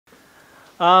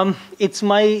It's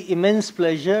my immense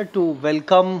pleasure to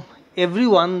welcome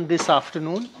everyone this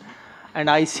afternoon,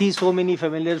 and I see so many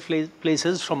familiar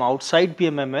places from outside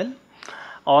PMML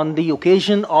on the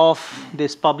occasion of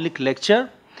this public lecture,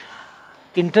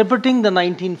 Interpreting the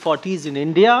 1940s in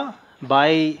India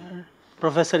by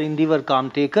Professor Indivar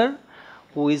Kamtekar,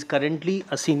 who is currently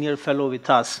a senior fellow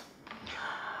with us.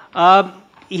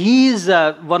 He is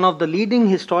one of the leading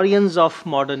historians of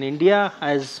modern India,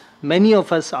 as many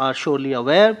of us are surely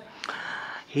aware.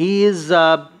 He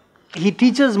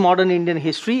teaches modern Indian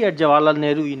history at Jawaharlal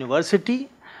Nehru University,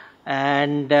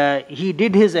 and he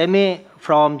did his MA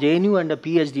from JNU and a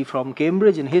PhD from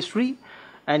Cambridge in history,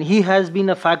 and he has been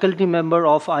a faculty member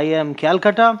of IIM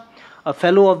Calcutta, a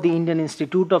fellow of the Indian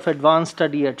Institute of Advanced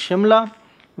Study at Shimla,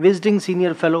 visiting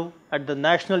senior fellow at the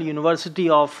National University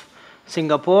of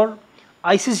Singapore,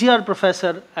 ICCR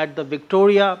professor at the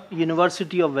Victoria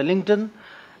University of Wellington,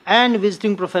 and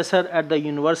visiting professor at the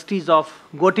universities of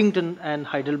Göttingen and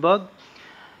Heidelberg.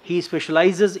 He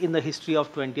specializes in the history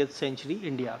of 20th century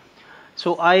India.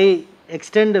 So I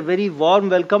extend a very warm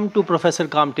welcome to Professor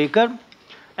Kamtekar,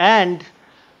 and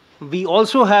we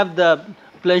also have the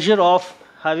pleasure of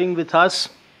having with us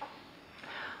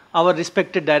our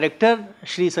respected director,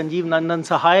 Shri Sanjeev Nandan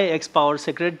Sahai, ex-Power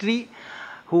Secretary,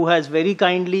 who has very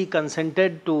kindly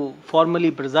consented to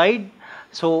formally preside.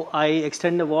 So I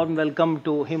extend a warm welcome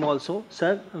to him also.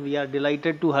 Sir, we are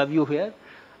delighted to have you here.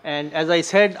 And as I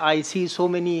said, I see so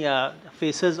many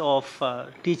faces of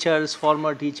teachers,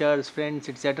 former teachers, friends,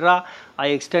 etc. I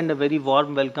extend a very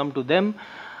warm welcome to them.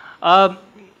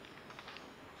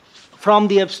 From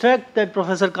the abstract that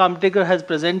Professor Kamtekar has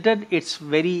presented, it's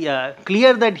very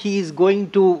clear that he is going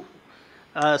to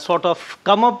sort of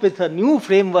come up with a new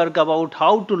framework about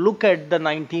how to look at the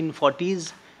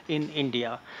 1940s in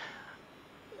India.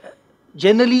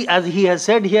 Generally, as he has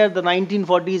said here, the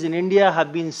 1940s in India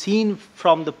have been seen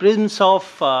from the prisms of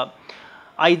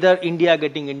either India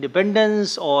getting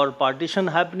independence or partition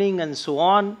happening and so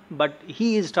on, but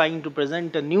he is trying to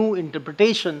present a new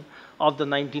interpretation of the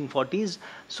 1940s.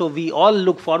 So we all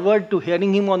look forward to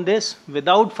hearing him on this.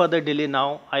 Without further delay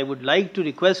now, I would like to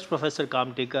request Professor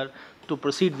Kamtekar to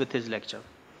proceed with his lecture.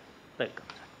 Welcome,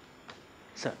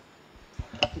 sir.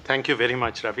 Thank you very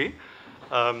much, Ravi.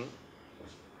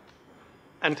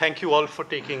 And thank you all for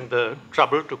taking the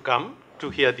trouble to come to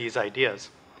hear these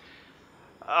ideas.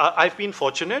 I've been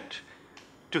fortunate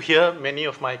to hear many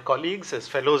of my colleagues as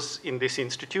fellows in this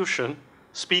institution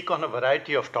speak on a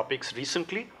variety of topics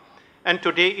recently, and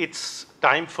today it's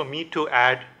time for me to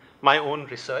add my own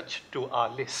research to our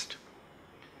list.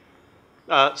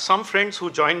 Some friends who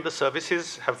joined the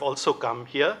services have also come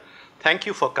here. Thank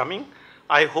you for coming.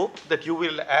 I hope that you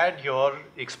will add your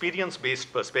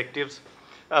experience-based perspectives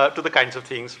to the kinds of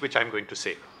things which I'm going to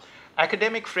say.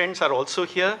 Academic friends are also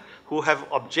here who have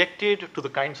objected to the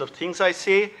kinds of things I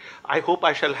say. I hope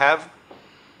I shall have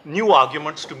new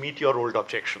arguments to meet your old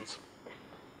objections.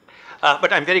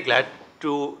 But I'm very glad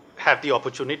to have the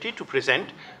opportunity to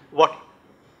present what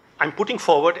I'm putting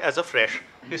forward as a fresh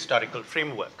historical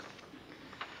framework.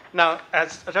 Now,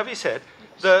 as Ravi said,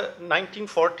 the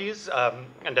 1940s,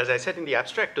 and as I said in the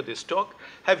abstract to this talk,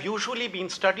 have usually been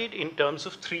studied in terms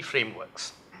of three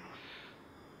frameworks.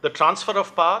 The transfer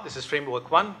of power, this is framework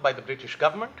 1, by the British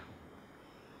government.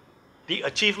 The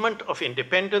achievement of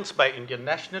independence by Indian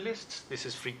nationalists, this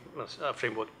is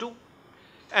framework 2.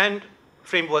 And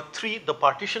framework 3, the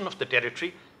partition of the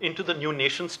territory into the new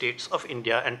nation states of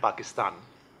India and Pakistan.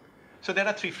 So there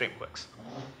are three frameworks.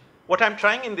 What I'm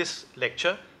trying in this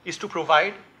lecture is to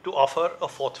offer a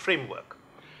fourth framework.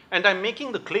 And I'm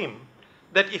making the claim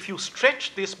that if you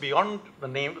stretch this beyond the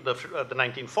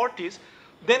 1940s,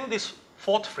 then this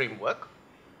fourth framework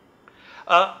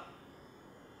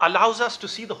allows us to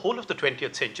see the whole of the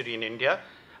 20th century in India,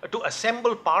 to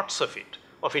assemble parts of it,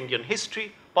 of Indian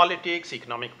history, politics,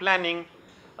 economic planning,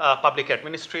 public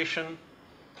administration,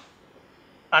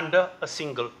 under a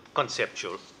single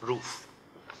conceptual roof.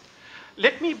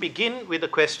 Let me begin with a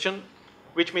question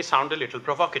which may sound a little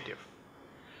provocative.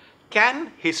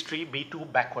 Can history be too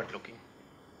backward-looking?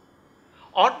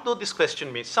 Odd though this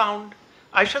question may sound,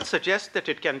 I shall suggest that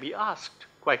it can be asked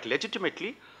quite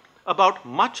legitimately about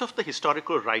much of the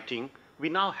historical writing we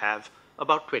now have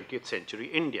about 20th century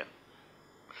India.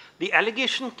 The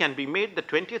allegation can be made that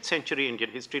 20th century Indian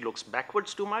history looks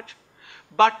backwards too much,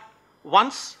 but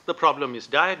once the problem is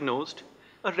diagnosed,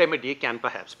 a remedy can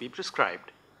perhaps be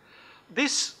prescribed.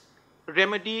 This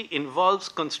remedy involves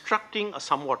constructing a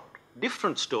somewhat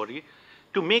different story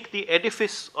to make the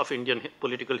edifice of Indian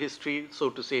political history, so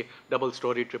to say,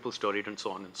 double-storied, triple-storied, and so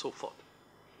on and so forth.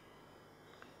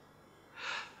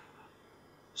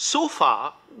 So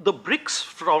far, the bricks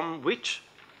from which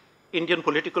Indian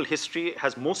political history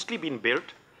has mostly been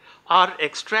built are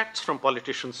extracts from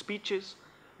politicians' speeches,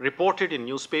 reported in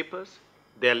newspapers,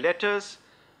 their letters,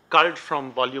 culled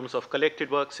from volumes of collected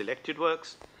works, selected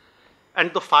works,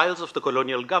 and the files of the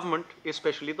colonial government,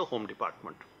 especially the Home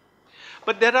Department.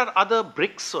 But there are other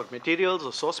bricks or materials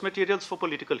or source materials for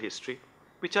political history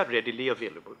which are readily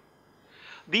available.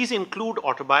 These include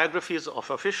autobiographies of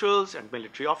officials and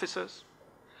military officers,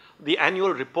 the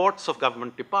annual reports of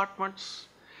government departments,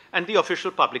 and the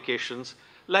official publications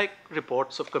like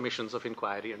reports of commissions of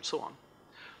inquiry and so on.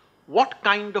 What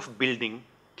kind of building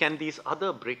can these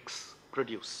other bricks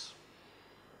produce?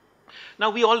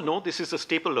 Now, we all know this is a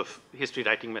staple of history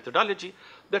writing methodology,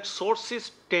 that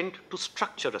sources tend to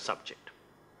structure a subject.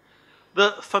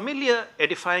 The familiar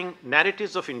edifying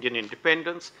narratives of Indian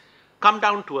independence come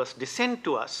down to us, descend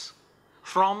to us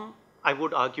from, I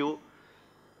would argue,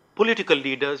 political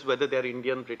leaders, whether they're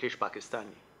Indian, British,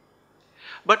 Pakistani.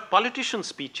 But politicians'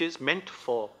 speeches meant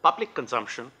for public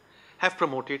consumption have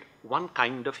promoted one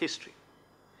kind of history.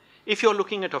 If you're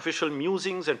looking at official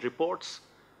musings and reports,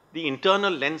 the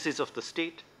internal lenses of the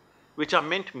state, which are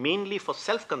meant mainly for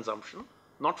self-consumption,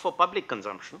 not for public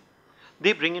consumption,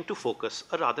 they bring into focus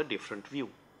a rather different view.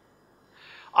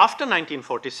 After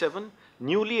 1947,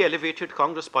 newly elevated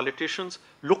Congress politicians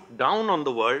looked down on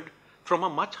the world from a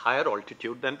much higher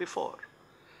altitude than before,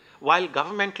 while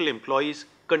governmental employees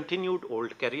continued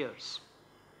old careers.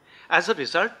 As a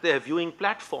result, their viewing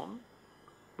platform,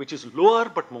 which is lower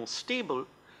but more stable,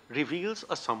 reveals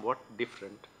a somewhat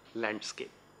different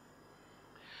landscape.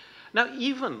 Now,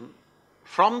 even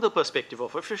from the perspective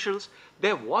of officials,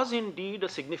 there was indeed a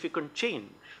significant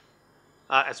change,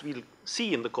 as we'll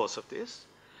see in the course of this.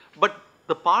 But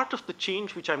the part of the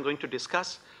change which I'm going to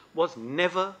discuss was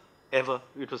never, ever,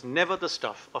 it was never the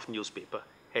stuff of newspaper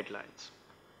headlines.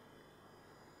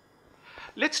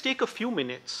 Let's take a few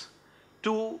minutes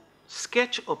to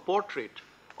sketch a portrait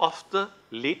of the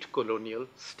late colonial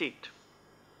state.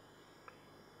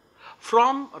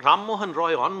 From Ram Mohan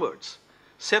Roy onwards,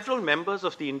 several members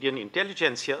of the Indian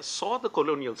intelligentsia saw the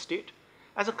colonial state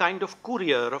as a kind of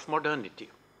courier of modernity.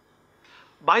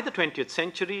 By the 20th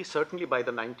century, certainly by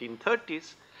the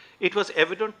 1930s, it was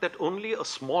evident that only a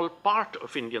small part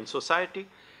of Indian society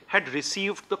had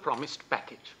received the promised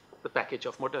package, the package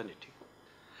of modernity.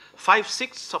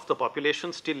 5/6 of the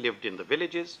population still lived in the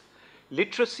villages,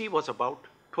 literacy was about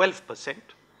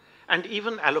 12%, and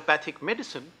even allopathic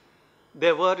medicine,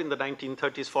 there were in the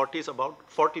 1930s, 40s about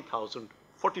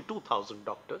 42,000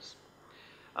 doctors.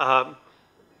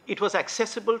 It was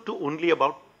accessible to only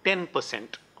about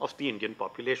 10% of the Indian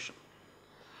population.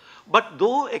 But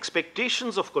though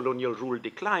expectations of colonial rule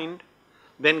declined,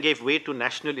 then gave way to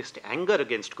nationalist anger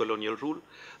against colonial rule,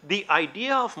 the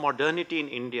idea of modernity in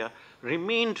India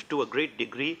remained to a great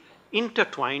degree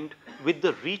intertwined with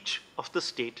the reach of the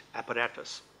state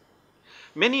apparatus.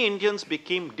 Many Indians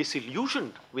became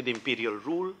disillusioned with imperial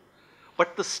rule,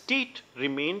 but the state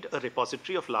remained a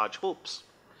repository of large hopes.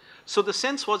 So the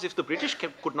sense was if the British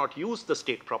could not use the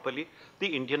state properly,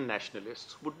 the Indian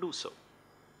nationalists would do so.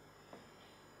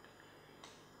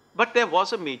 But there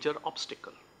was a major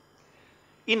obstacle.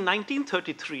 In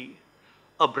 1933,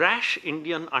 a brash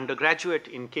Indian undergraduate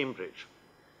in Cambridge,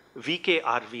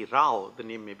 V.K.R.V. Rao, the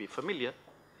name may be familiar,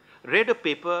 read a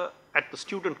paper at the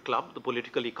student club, the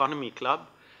political economy club,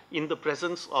 in the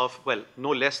presence of, well, no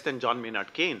less than John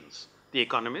Maynard Keynes, the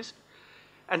economist.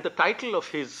 And the title of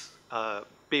his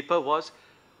paper was,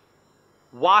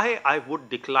 "Why I Would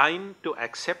Decline to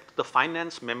Accept the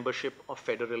Finance Membership of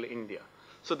Federal India."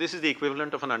 So this is the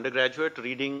equivalent of an undergraduate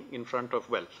reading in front of,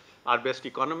 well, our best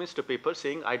economist, a paper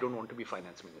saying, I don't want to be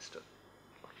finance minister.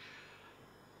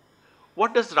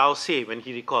 What does Rao say when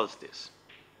he recalls this?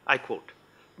 I quote,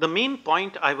 "The main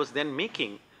point I was then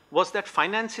making was that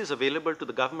finances available to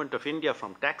the government of India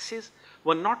from taxes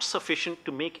were not sufficient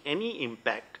to make any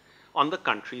impact on the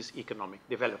country's economic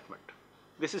development."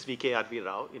 This is V.K.R.V.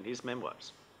 Rao in his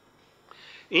memoirs.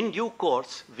 In due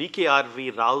course,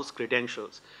 V.K.R.V. Rao's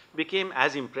credentials became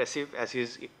as impressive as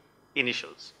his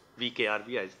initials.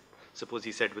 V.K.R.V., I suppose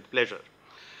he said with pleasure.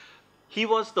 He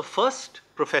was the first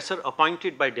professor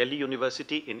appointed by Delhi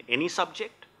University in any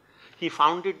subject. He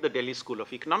founded the Delhi School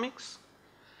of Economics.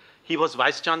 He was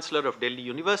Vice Chancellor of Delhi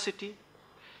University.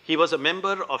 He was a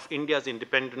member of India's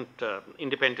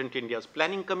Independent India's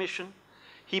Planning Commission.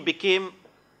 He became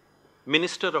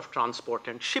Minister of Transport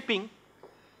and Shipping.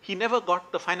 He never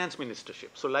got the finance ministership,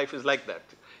 so life is like that.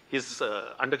 His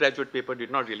undergraduate paper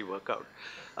did not really work out.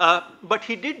 But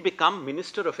he did become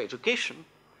Minister of Education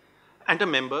and a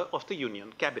member of the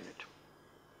Union Cabinet.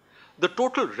 the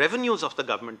total revenues of the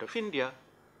government of India,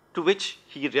 to which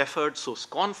he referred so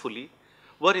scornfully,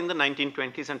 were in the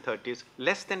 1920s and 30s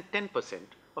less than 10%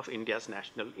 of India's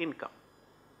national income.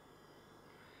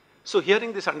 So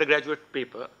hearing this undergraduate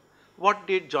paper, what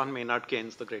did John Maynard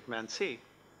Keynes, the great man, say?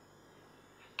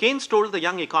 Keynes told the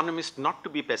young economist not to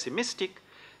be pessimistic,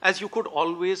 as you could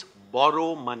always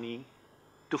borrow money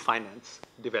to finance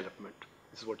development.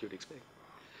 This is what you'd expect.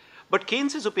 But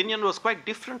Keynes's opinion was quite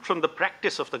different from the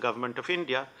practice of the government of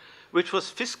India, which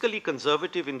was fiscally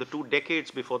conservative in the 2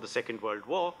 decades before the Second World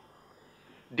War,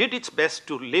 did its best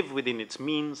to live within its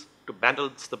means, to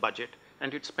balance the budget,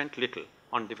 and it spent little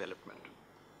on development.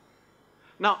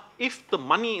 Now, if the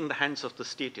money in the hands of the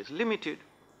state is limited,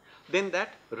 then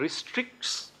that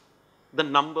restricts the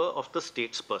number of the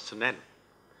state's personnel.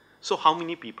 So how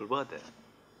many people were there?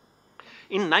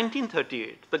 In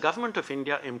 1938, the government of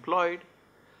India employed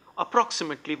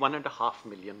approximately 1.5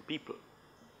 million people.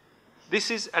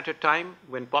 This is at a time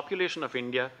when population of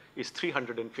India is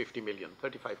 350 million,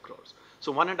 35 crores.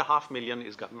 So 1.5 million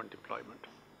is government employment.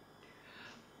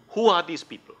 Who are these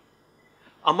people?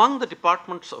 Among the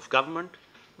departments of government,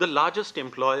 the largest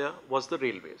employer was the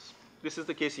railways. This is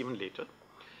the case even later.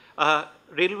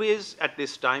 Railways at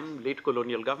this time, late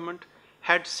colonial government,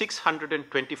 had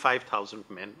 625,000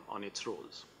 men on its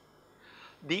rolls.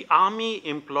 The army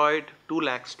employed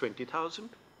 2,20,000.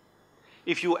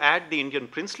 If you add the Indian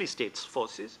princely states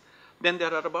forces, then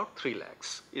there are about 3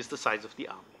 lakhs is the size of the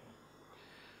army.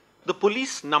 The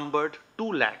police numbered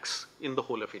 2 lakhs in the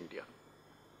whole of India.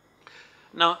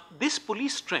 Now, this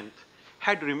police strength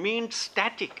had remained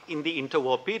static in the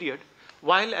interwar period,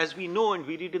 while, as we know and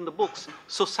we read in the books,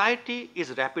 society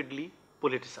is rapidly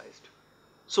politicized.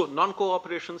 So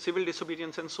non-cooperation, civil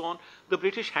disobedience, and so on, the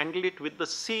British handle it with the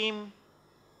same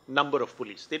number of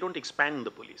police. They don't expand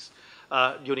the police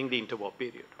during the interwar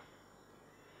period.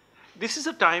 This is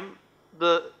a time,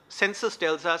 the census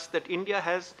tells us that India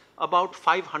has about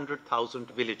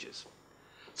 500,000 villages.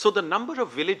 So the number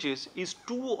of villages is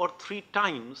 2 or 3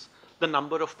 times the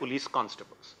number of police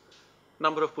constables.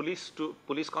 Number of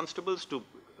police constables to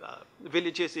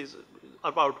villages is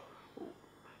about,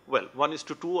 well,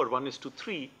 1:2 or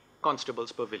 1:3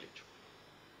 constables per village.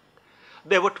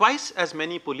 There were twice as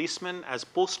many policemen as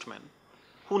postmen,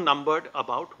 who numbered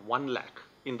about 1 lakh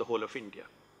in the whole of India.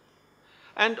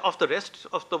 And of the rest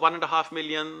of the 1.5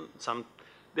 million,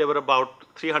 there were about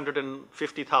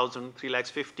 350,000,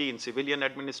 3,50,000 in civilian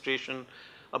administration,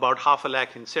 about 0.5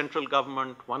 lakh in central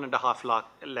government, 1.5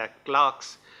 lakh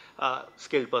clerks,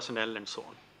 skilled personnel, and so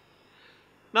on.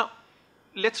 Now,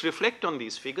 let's reflect on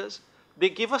these figures. They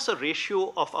give us a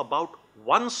ratio of about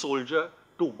 1 soldier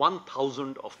to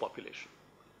 1,000 of population.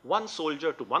 1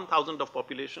 soldier to 1,000 of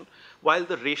population, while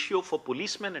the ratio for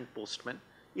policemen and postmen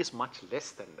is much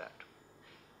less than that.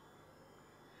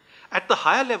 At the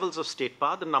higher levels of state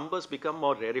power, the numbers become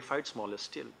more rarefied, smaller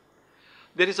still.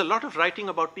 There is a lot of writing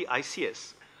about the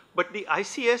ICS, but the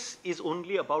ICS is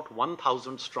only about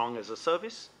 1,000 strong as a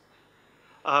service.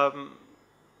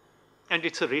 And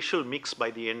it's a racial mix by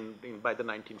the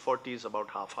 1940s, about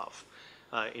half-half,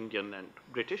 Indian and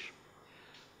British.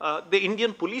 The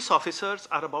Indian police officers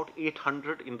are about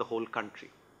 800 in the whole country.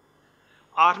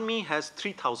 Army has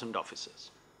 3,000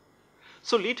 officers.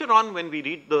 So later on, when we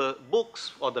read the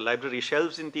books or the library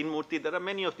shelves in Teen Murti, there are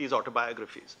many of these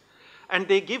autobiographies. And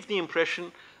they give the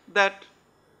impression that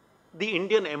the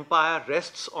Indian empire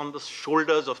rests on the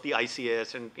shoulders of the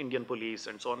ICS and Indian police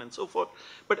and so on and so forth.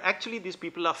 But actually, these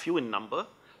people are few in number.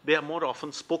 They are more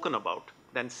often spoken about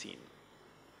than seen.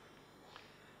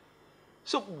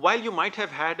 So while you might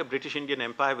have had a British Indian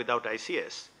empire without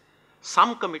ICS,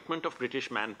 some commitment of British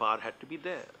manpower had to be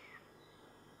there.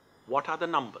 What are the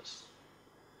numbers?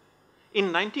 In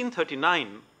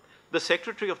 1939, the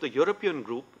secretary of the European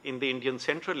group in the Indian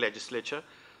Central Legislature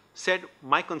said,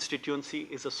 my constituency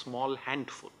is a small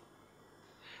handful.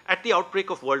 At the outbreak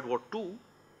of World War II,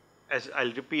 as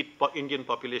I'll repeat, Indian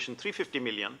population 350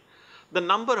 million, the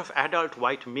number of adult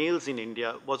white males in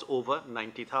India was over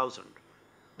 90,000.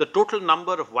 The total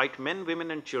number of white men,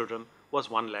 women, and children was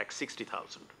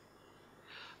 1,60,000.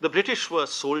 The British were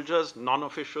soldiers,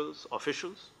 non-officials,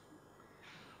 officials.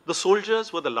 The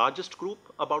soldiers were the largest group,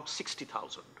 about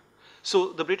 60,000.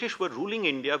 So the British were ruling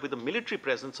India with a military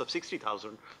presence of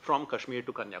 60,000 from Kashmir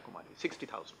to Kanyakumari,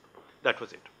 60,000. That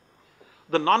was it.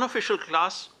 The non-official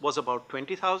class was about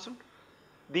 20,000.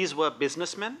 These were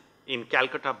businessmen in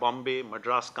Calcutta, Bombay,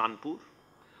 Madras, Kanpur,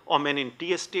 or men in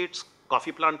tea estates,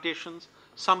 coffee plantations,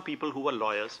 some people who were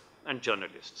lawyers and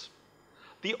journalists.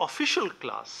 The official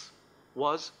class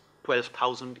was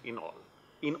 12,000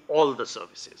 in all the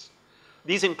services.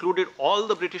 These included all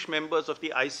the British members of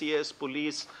the ICS,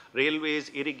 police, railways,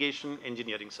 irrigation,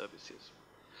 engineering services.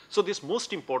 So this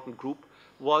most important group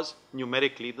was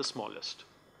numerically the smallest.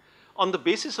 On the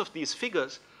basis of these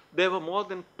figures, there were more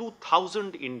than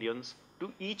 2,000 Indians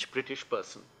to each British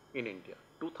person in India.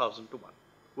 2,000 to 1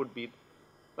 would be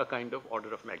a kind of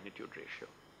order of magnitude ratio.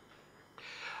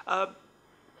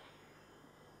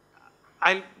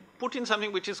 I'll put in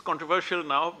something which is controversial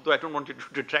now, though I don't want it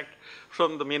to detract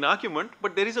from the main argument,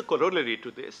 but there is a corollary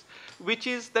to this, which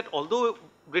is that although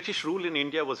British rule in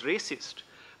India was racist,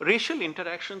 racial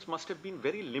interactions must have been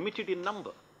very limited in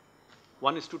number.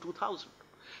 1:2,000.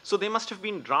 So they must have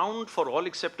been drowned for all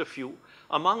except a few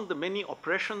among the many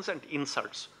oppressions and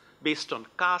insults based on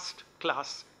caste,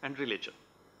 class, and religion.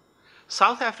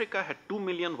 South Africa had 2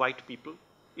 million white people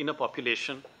in a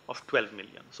population of 12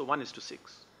 million, so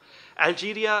 1:6.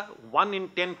 Algeria, 1 in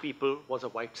 10 people was a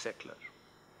white settler.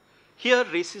 Here,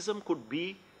 racism could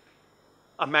be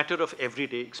a matter of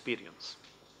everyday experience.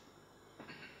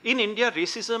 In India,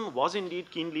 racism was indeed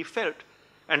keenly felt,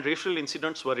 and racial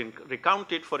incidents were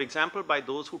recounted, for example, by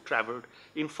those who traveled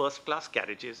in first-class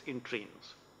carriages in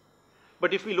trains.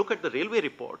 But if we look at the railway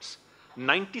reports,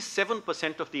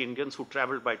 97% of the Indians who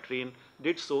traveled by train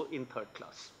did so in third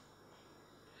class.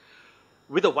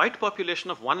 With a white population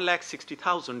of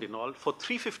 1,60,000 in all, for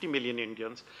 350 million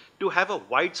Indians, to have a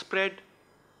widespread,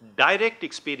 direct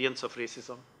experience of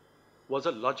racism was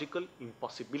a logical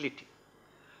impossibility.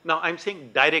 Now, I'm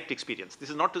saying direct experience. This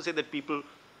is not to say that people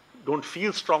don't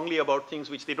feel strongly about things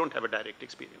which they don't have a direct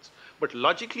experience. But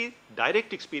logically,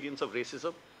 direct experience of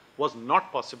racism was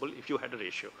not possible if you had a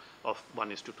ratio of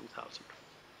 1:2,000.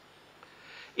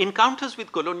 Encounters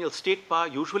with colonial state power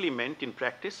usually meant, in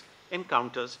practice,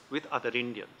 encounters with other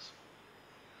Indians.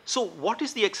 So what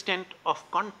is the extent of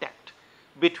contact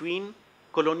between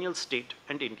colonial state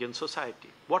and Indian society?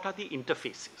 What are the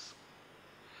interfaces?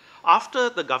 After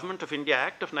the Government of India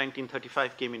Act of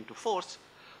 1935 came into force,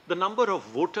 the number of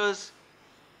voters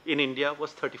in India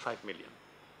was 35 million,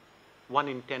 1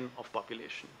 in 10 of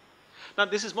population. Now,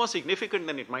 this is more significant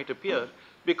than it might appear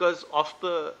because of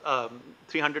the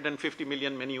 350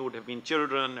 million, many would have been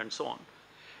children and so on.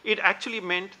 It actually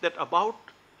meant that about,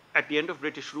 at the end of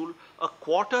British rule, a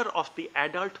quarter of the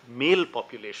adult male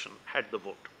population had the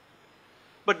vote.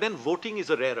 But then voting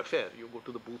is a rare affair. You go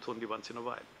to the booth only once in a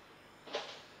while.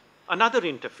 Another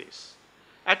interface.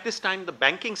 At this time, the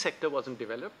banking sector wasn't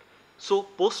developed, so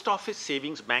post office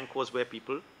savings bank was where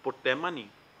people put their money.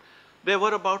 There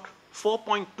were about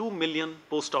 4.2 million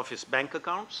post office bank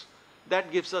accounts.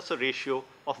 That gives us a ratio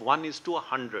of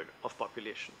 1:100 of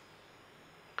population.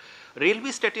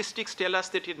 Railway statistics tell us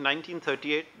that in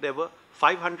 1938, there were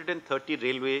 530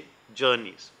 railway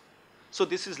journeys. So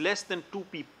this is less than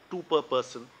 2 per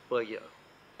person per year.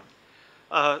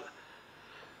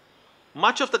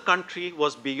 Much of the country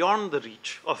was beyond the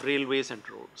reach of railways and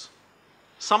roads.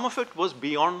 Some of it was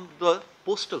beyond the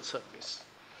postal service.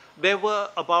 There were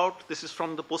about, this is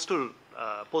from the Post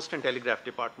and Telegraph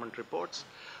Department reports,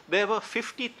 there were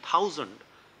 50,000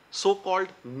 so-called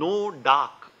no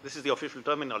dark, this is the official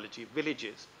terminology,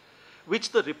 villages,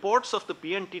 which the reports of the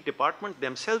P&T department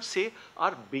themselves say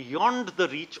are beyond the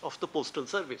reach of the postal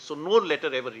service. So no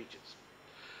letter ever reaches.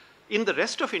 In the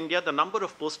rest of India, the number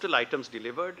of postal items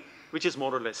delivered, which is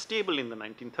more or less stable in the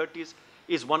 1930s,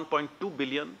 is 1.2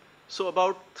 billion. So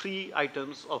about 3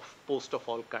 items of post of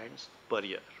all kinds per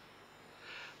year.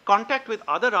 Contact with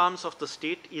other arms of the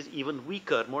state is even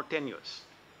weaker, more tenuous.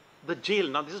 The jail,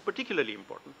 now this is particularly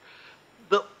important.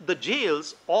 The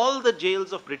jails, all the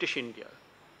jails of British India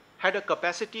had a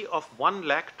capacity of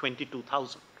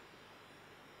 1,22,000.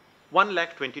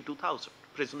 1,22,000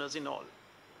 prisoners in all.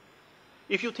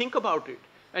 If you think about it,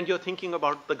 and you're thinking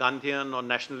about the Gandhian or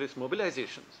nationalist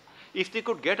mobilizations, if they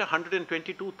could get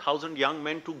 122,000 young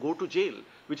men to go to jail,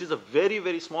 which is a very,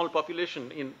 very small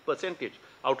population in percentage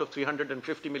out of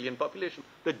 350 million population,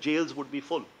 the jails would be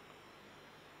full.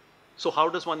 So how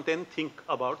does one then think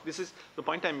about, this is the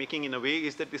point I'm making in a way,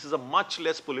 is that this is a much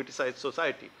less politicized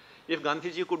society. If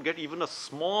Gandhiji could get even a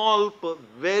small,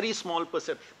 very small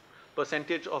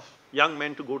percentage of young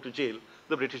men to go to jail,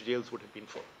 the British jails would have been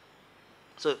full.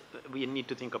 So we need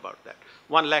to think about that.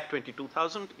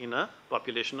 1,22,000 in a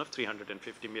population of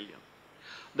 350 million.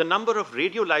 The number of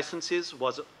radio licenses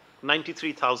was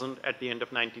 93,000 at the end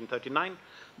of 1939.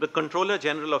 The Controller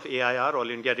General of AIR, All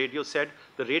India Radio, said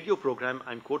the radio program,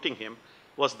 I'm quoting him,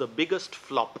 was the biggest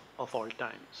flop of all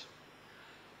times.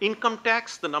 Income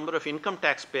tax, the number of income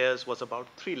taxpayers was about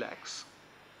 3 lakhs,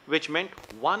 which meant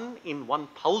 1 in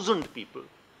 1,000 people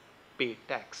paid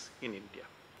tax in India.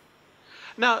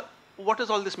 Now, what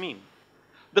does all this mean?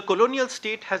 The colonial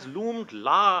state has loomed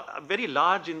very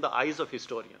large in the eyes of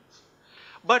historians.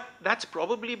 But that's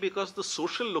probably because the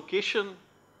social location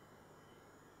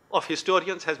of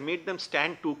historians has made them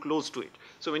stand too close to it.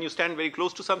 So when you stand very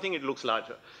close to something, it looks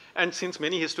larger. And since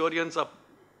many historians are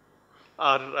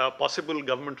possible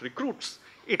government recruits,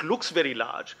 it looks very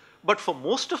large. But for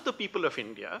most of the people of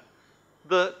India,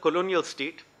 the colonial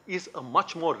state is a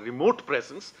much more remote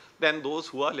presence than those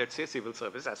who are, let's say, civil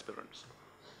service aspirants.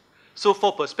 So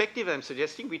for perspective, I'm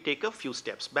suggesting we take a few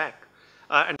steps back.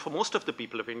 And for most of the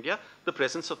people of India, the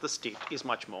presence of the state is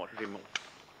much more remote.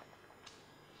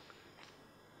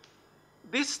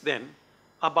 This then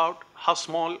about how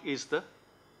small is the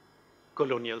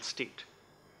colonial state.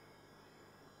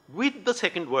 With the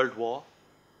Second World War,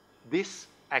 this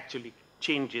actually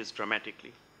changes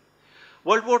dramatically.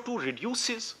 World War II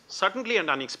reduces suddenly and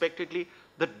unexpectedly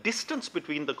the distance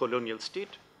between the colonial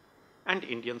state and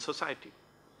Indian society.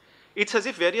 It's as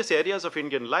if various areas of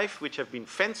Indian life which have been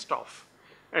fenced off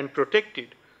and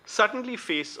protected suddenly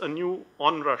face a new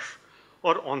onrush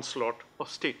or onslaught of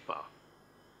state power.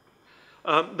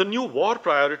 The new war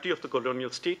priority of the colonial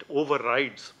state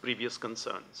overrides previous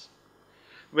concerns.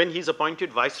 When he's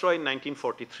appointed Viceroy in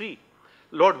 1943,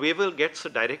 Lord Wavell gets a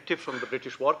directive from the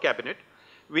British War Cabinet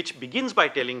which begins by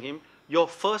telling him, your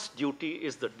first duty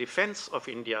is the defense of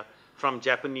India from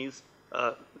Japanese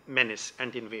menace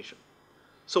and invasion.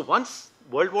 So once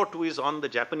World War II is on, the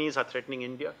Japanese are threatening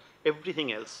India,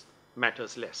 everything else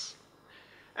matters less.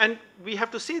 And we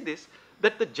have to say this,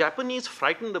 that the Japanese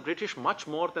frighten the British much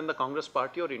more than the Congress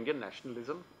Party or Indian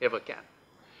nationalism ever can.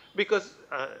 Because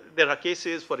there are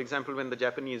cases, for example, when the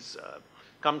Japanese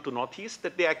come to Northeast,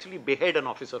 that they actually behead an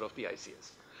officer of the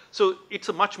ICS. So it's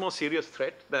a much more serious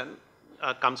threat than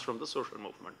comes from the social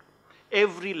movement.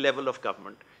 Every level of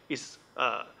government is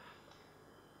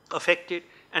affected,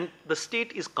 and the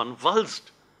state is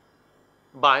convulsed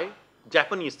by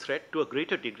Japanese threat to a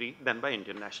greater degree than by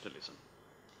Indian nationalism.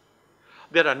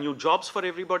 There are new jobs for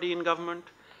everybody in government,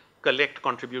 collect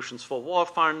contributions for war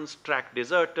funds, track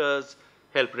deserters,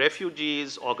 help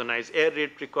refugees, organize air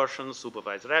raid precautions,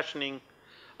 supervise rationing,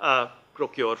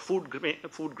 procure food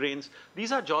grains.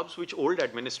 These are jobs which old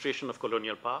administration of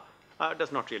colonial power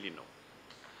does not really know.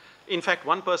 In fact,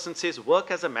 one person says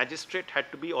work as a magistrate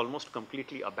had to be almost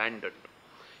completely abandoned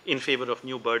in favor of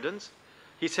new burdens.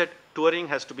 He said touring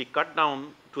has to be cut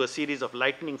down to a series of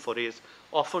lightning forays,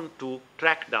 often to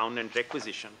track down and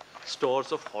requisition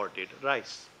stores of hoarded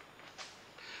rice.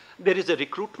 There is a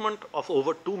recruitment of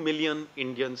over 2 million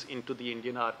Indians into the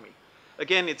Indian army.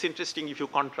 Again, it's interesting if you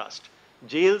contrast.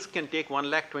 Jails can take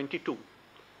 1,22,000,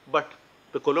 but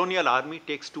the colonial army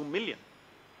takes 2 million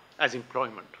as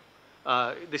employment.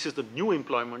 This is the new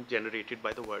employment generated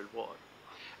by the World War.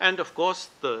 And of course,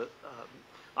 the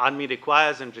army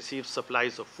requires and receives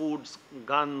supplies of foods,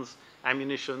 guns,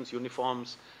 ammunition,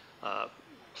 uniforms,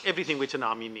 everything which an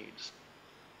army needs.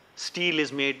 Steel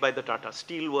is made by the Tata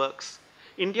Steel Works.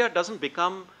 India doesn't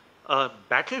become a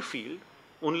battlefield,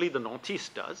 only the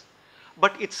Northeast does,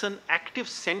 but it's an active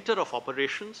center of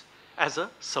operations as a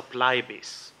supply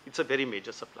base. It's a very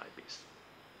major supply base.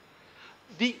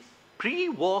 The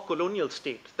pre-war colonial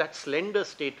state, that slender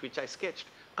state which I sketched,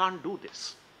 can't do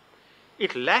this.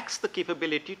 It lacks the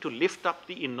capability to lift up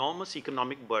the enormous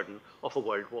economic burden of a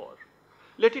world war.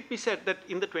 Let it be said that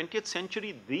in the 20th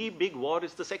century, the big war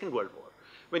is the Second World War.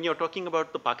 When you're talking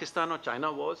about the Pakistan or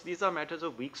China wars, these are matters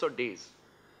of weeks or days.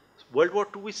 World War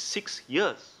II is 6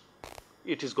 years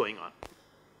it is going on.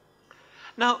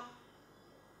 Now,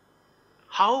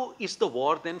 how is the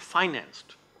war then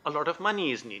financed? A lot of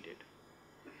money is needed.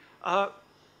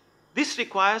 This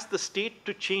requires the state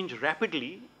to change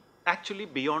rapidly, actually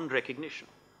beyond recognition.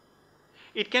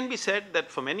 It can be said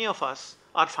that for many of us,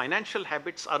 our financial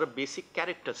habits are a basic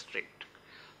character trait.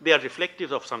 They are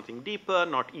reflective of something deeper,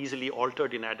 not easily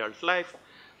altered in adult life,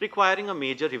 requiring a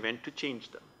major event to change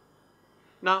them.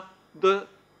 Now,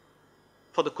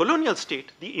 for the colonial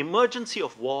state, the emergency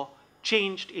of war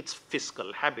changed its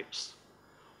fiscal habits.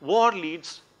 War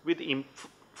leads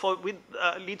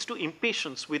to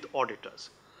impatience with auditors.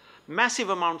 Massive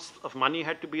amounts of money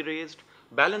had to be raised,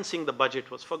 balancing the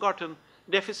budget was forgotten,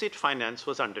 deficit finance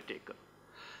was undertaken.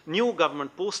 New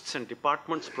government posts and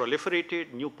departments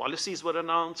proliferated, new policies were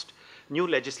announced, new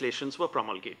legislations were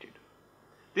promulgated.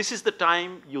 This is the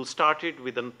time you started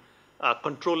with a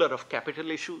controller of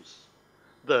capital issues,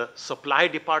 the supply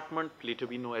department, later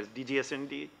we know as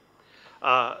DGSND,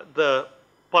 the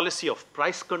policy of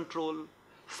price control,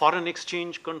 foreign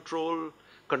exchange control,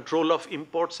 control of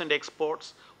imports and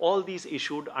exports, all these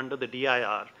issued under the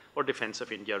DIR or Defense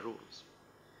of India rules.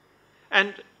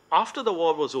 And after the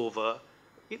war was over,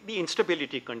 the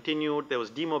instability continued. There was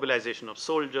demobilization of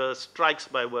soldiers, strikes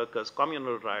by workers,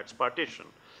 communal riots, partition,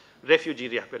 refugee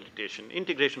rehabilitation,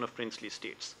 integration of princely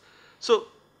states. So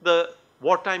the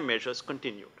wartime measures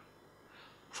continued.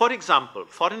 For example,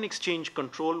 foreign exchange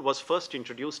control was first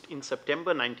introduced in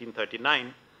September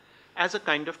 1939 as a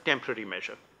kind of temporary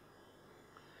measure.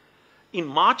 In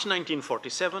March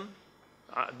 1947,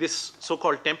 this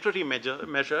so-called temporary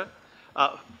measure,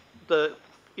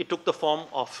 it took the form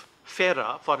of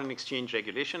FERA, Foreign Exchange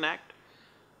Regulation Act,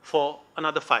 for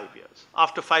another 5 years.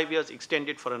 After 5 years,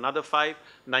 extended for another 5,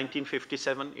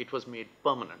 1957, it was made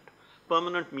permanent.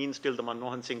 Permanent means till the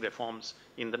Manmohan Singh reforms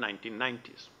in the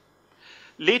 1990s.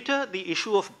 Later, the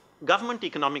issue of government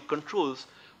economic controls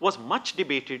was much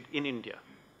debated in India.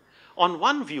 On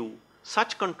one view,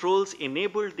 such controls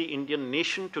enabled the Indian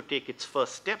nation to take its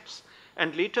first steps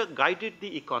and later guided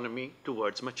the economy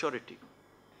towards maturity.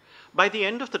 By the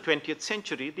end of the 20th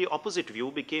century, the opposite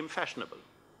view became fashionable.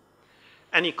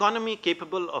 An economy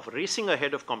capable of racing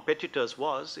ahead of competitors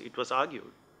was, it was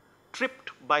argued,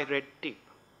 tripped by red tape.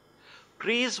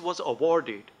 Praise was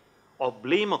awarded or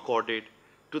blame accorded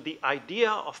to the idea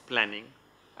of planning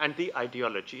and the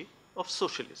ideology of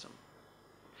socialism.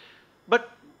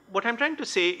 But what I'm trying to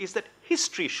say is that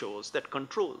history shows that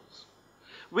controls,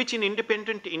 which in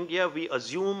independent India we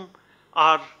assume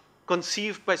are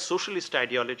conceived by socialist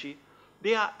ideology,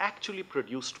 they are actually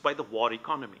produced by the war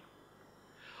economy.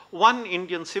 One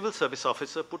Indian civil service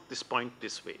officer put this point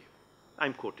this way.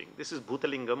 I'm quoting. This is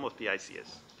Bhutalingam of the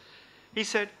ICS. He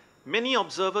said, many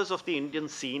observers of the Indian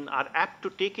scene are apt to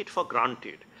take it for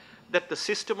granted that the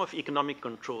system of economic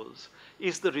controls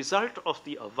is the result of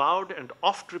the avowed and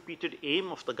oft-repeated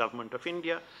aim of the government of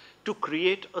India to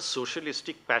create a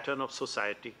socialistic pattern of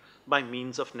society by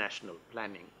means of national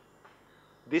planning.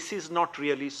 This is not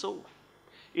really so.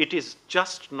 It is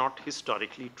just not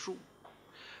historically true.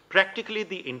 Practically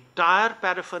the entire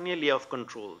paraphernalia of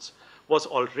controls was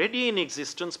already in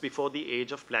existence before the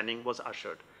age of planning was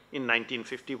ushered in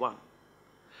 1951.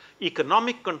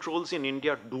 Economic controls in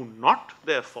India do not,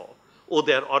 therefore, owe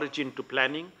their origin to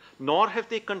planning, nor have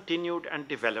they continued and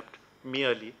developed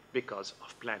merely because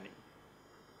of planning.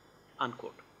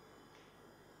 Unquote.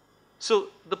 So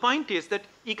the point is that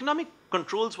economic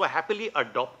controls were happily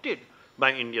adopted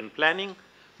by Indian planning,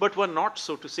 but were not,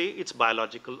 so to say, its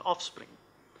biological offspring.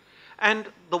 And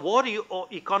the war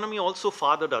economy also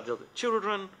fathered other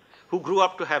children who grew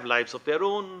up to have lives of their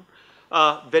own,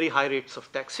 very high rates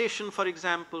of taxation, for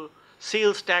example,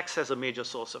 sales tax as a major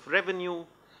source of revenue,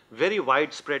 very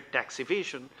widespread tax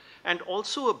evasion, and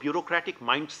also a bureaucratic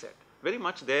mindset, very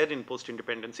much there in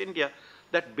post-independence India,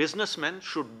 that businessmen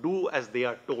should do as they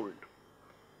are told.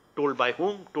 Told by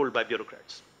whom? Told by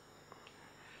bureaucrats.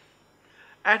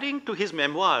 Adding to his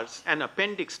memoirs an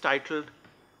appendix titled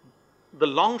The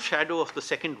Long Shadow of the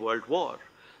Second World War,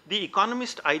 the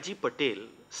economist I.G. Patel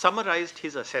summarized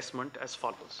his assessment as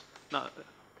follows. Now,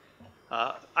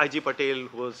 I.G. Patel,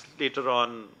 who was later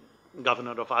on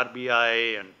governor of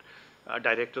RBI and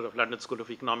director of London School of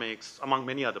Economics, among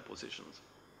many other positions.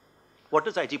 What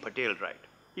does I.G. Patel write?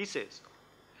 He says,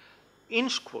 in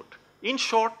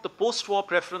short, the post-war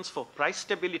preference for price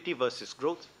stability versus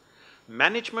growth,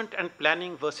 management and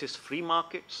planning versus free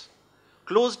markets,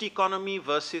 closed economy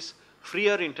versus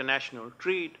freer international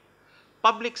trade,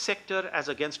 public sector as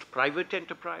against private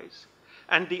enterprise,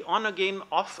 and the on-again,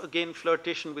 off-again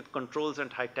flirtation with controls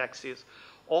and high taxes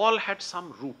all had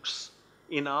some roots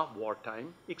in our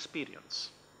wartime experience,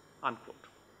 unquote.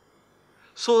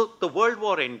 So the World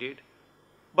War ended,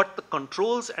 but the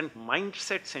controls and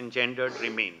mindsets engendered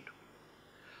remained.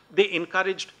 They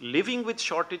encouraged living with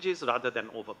shortages rather than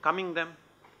overcoming them.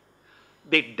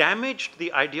 They damaged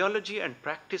the ideology and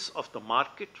practice of the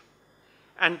market,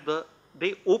 and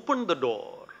they opened the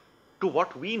door to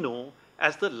what we know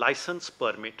as the license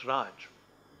permit Raj,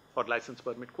 or license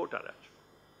permit quota Raj.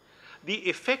 The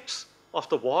effects of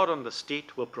the war on the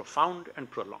state were profound and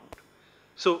prolonged.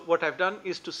 So what I've done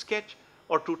is to sketch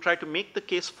or to try to make the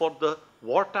case for the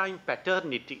wartime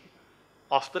paternity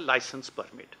of the license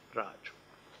permit Raj.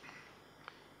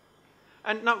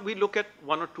 And now we look at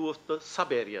one or two of the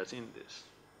sub-areas in this.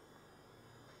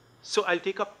 So I'll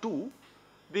take up two.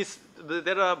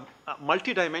 There are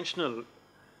multidimensional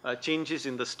changes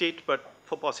in the state, but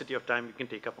for paucity of time, we can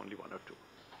take up only one or two.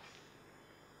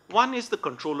 One is the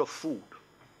control of food.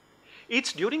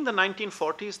 It's during the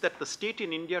 1940s that the state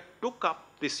in India took up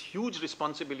this huge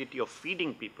responsibility of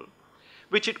feeding people,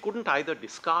 which it couldn't either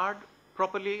discard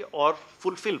properly or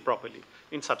fulfill properly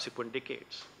in subsequent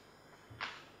decades.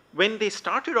 When they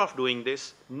started off doing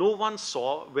this, no one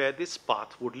saw where this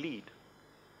path would lead.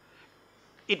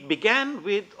 it began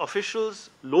with officials,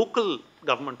 local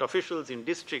government officials in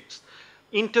districts,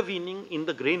 intervening in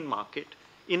the grain market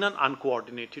in an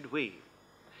uncoordinated way,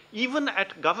 even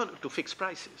to fix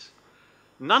prices.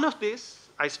 None of this,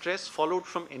 I stress, followed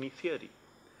from any theory.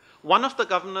 One of the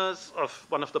governors of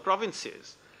one of the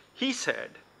provinces, he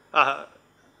said,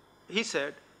 this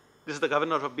is the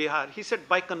governor of Bihar, he said,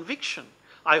 by conviction,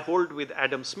 I hold with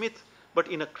Adam Smith, but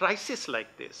in a crisis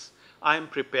like this, I am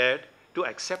prepared to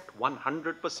accept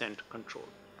 100% control.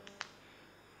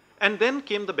 And then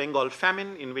came the Bengal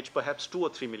famine, in which perhaps 2 or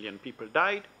 3 million people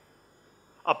died.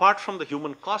 Apart from the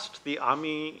human cost, the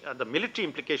army, the military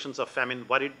implications of famine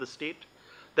worried the state,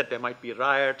 that there might be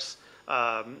riots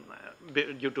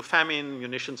due to famine,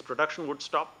 munitions production would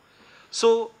stop.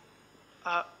 So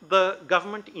the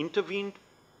government intervened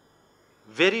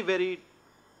very, very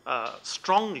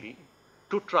strongly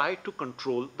to try to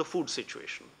control the food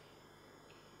situation.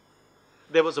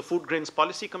 There was a Food Grains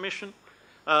Policy Commission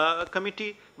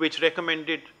committee which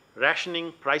recommended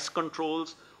rationing, price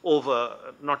controls over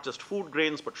not just food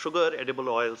grains but sugar, edible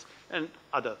oils, and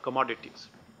other commodities.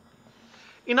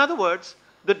 In other words,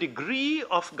 the degree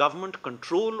of government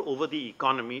control over the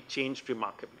economy changed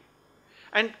remarkably.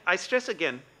 And I stress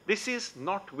again, this is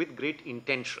not with great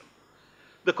intention.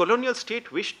 The colonial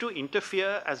state wished to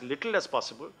interfere as little as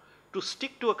possible, to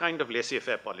stick to a kind of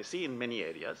laissez-faire policy in many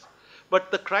areas, but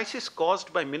the crisis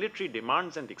caused by military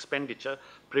demands and expenditure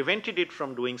prevented it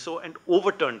from doing so and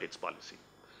overturned its policy.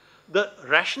 The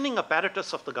rationing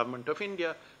apparatus of the government of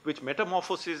India, which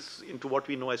metamorphoses into what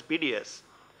we know as PDS,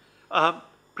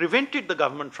 prevented the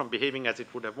government from behaving as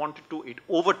it would have wanted to. It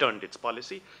overturned its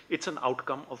policy. It's an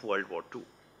outcome of World War II.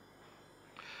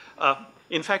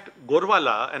 In fact,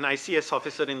 Gorwala, an ICS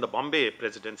officer in the Bombay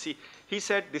presidency, he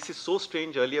said, this is so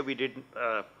strange, earlier we did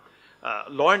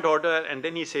law and order, and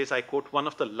then he says, I quote, one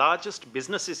of the largest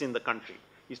businesses in the country,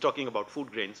 he's talking about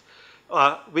food grains,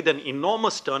 with an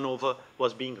enormous turnover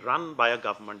was being run by a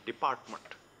government department.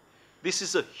 This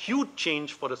is a huge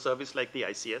change for a service like the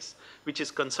ICS, which is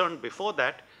concerned before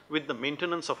that with the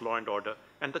maintenance of law and order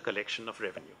and the collection of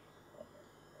revenue.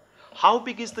 How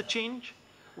big is the change?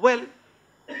 Well,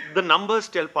 the numbers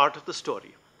tell part of the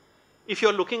story. If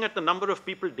you're looking at the number of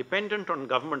people dependent on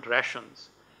government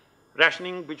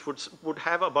rationing which would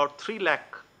have about 3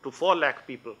 lakh to 4 lakh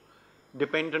people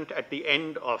dependent at the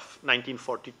end of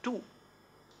 1942,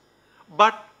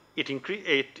 but it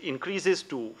increases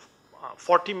to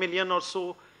 40 million or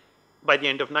so by the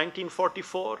end of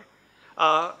 1944,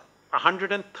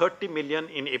 130 million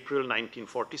in April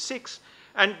 1946,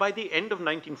 and by the end of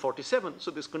 1947,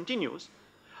 so this continues,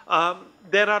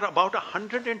 there are about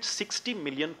 160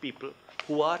 million people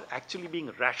who are actually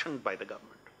being rationed by the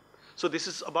government. So this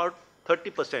is about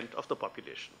 30% of the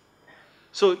population.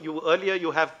 So earlier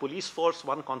you have police force,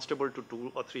 1 constable to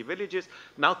 2 or 3 villages.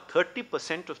 Now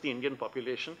 30% of the Indian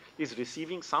population is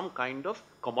receiving some kind of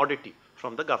commodity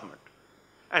from the government.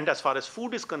 And as far as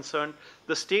food is concerned,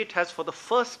 the state has, for the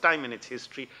first time in its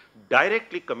history,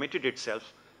 directly committed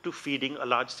itself to feeding a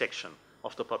large section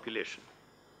of the population.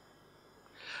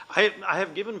 I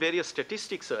have given various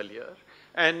statistics earlier,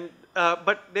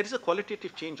 but there is a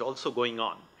qualitative change also going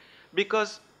on,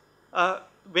 because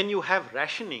when you have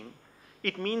rationing,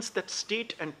 it means that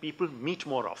state and people meet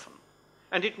more often.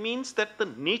 And it means that the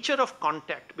nature of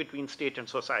contact between state and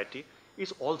society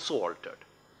is also altered.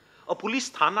 A police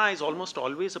thana is almost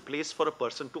always a place for a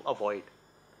person to avoid.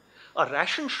 A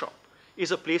ration shop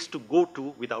is a place to go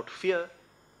to without fear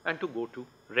and to go to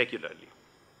regularly.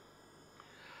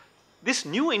 This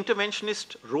new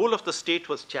interventionist role of the state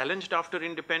was challenged after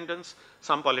independence.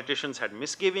 Some politicians had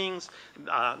misgivings.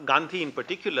 Gandhi in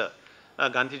particular,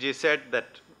 Gandhiji said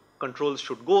that controls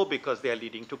should go because they are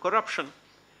leading to corruption.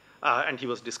 And he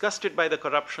was disgusted by the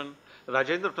corruption.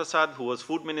 Rajendra Prasad, who was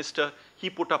food minister, he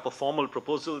put up a formal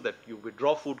proposal that you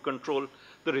withdraw food control.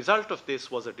 The result of this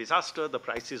was a disaster. The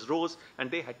prices rose and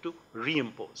they had to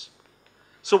reimpose.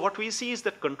 So what we see is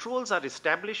that controls are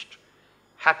established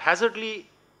haphazardly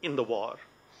in the war.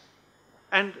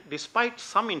 And despite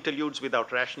some interludes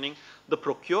without rationing, the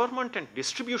procurement and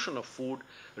distribution of food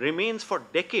remains for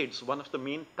decades one of the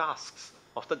main tasks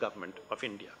of the government of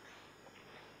India.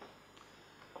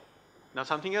 Now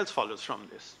something else follows from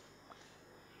this.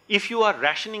 If you are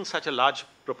rationing such a large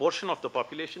proportion of the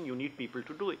population, you need people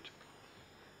to do it.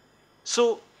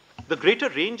 So the greater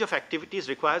range of activities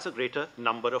requires a greater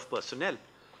number of personnel.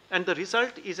 And the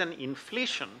result is an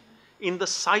inflation in the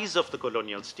size of the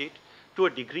colonial state to a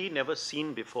degree never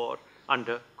seen before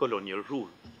under colonial rule.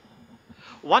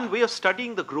 One way of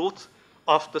studying the growth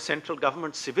of the central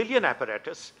government civilian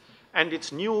apparatus and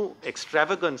its new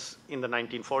extravagance in the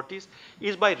 1940s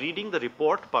is by reading the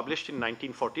report published in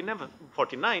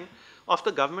 1949 of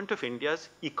the Government of India's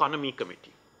Economy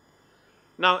Committee.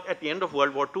 Now, at the end of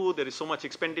World War II, there is so much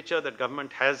expenditure that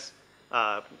government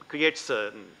creates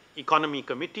an economy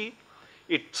committee.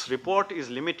 Its report is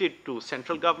limited to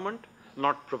central government,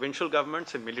 not provincial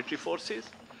governments and military forces.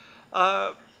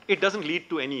 It doesn't lead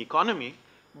to any economy,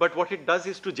 but what it does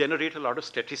is to generate a lot of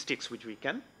statistics which we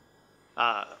can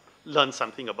learn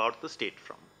something about the state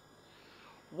from.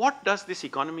 What does this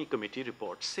economy committee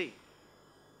report say?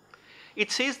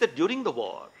 It says that during the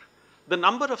war, the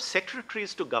number of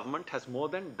secretaries to government has more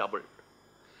than doubled.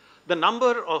 The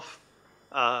number of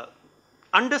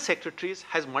undersecretaries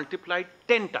has multiplied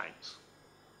 10 times.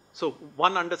 So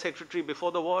 1 undersecretary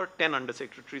before the war, 10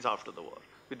 undersecretaries after the war.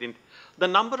 The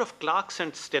number of clerks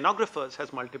and stenographers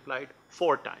has multiplied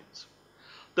 4 times.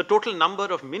 The total number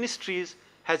of ministries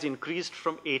has increased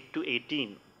from 8 to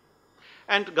 18.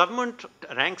 And government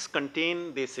ranks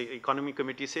contain, they say, economy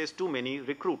committee says, too many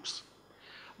recruits.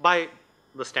 By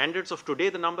the standards of today,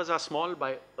 the numbers are small.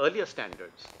 By earlier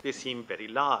standards, they seem very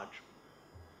large.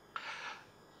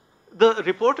 The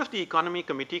report of the economy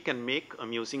committee can make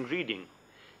amusing reading.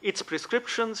 Its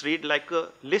prescriptions read like a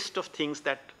list of things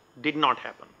that did not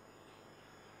happen.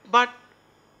 But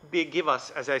they give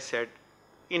us, as I said,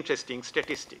 interesting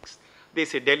statistics. They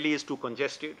say Delhi is too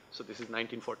congested, so this is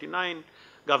 1949.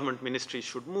 Government ministries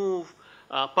should move.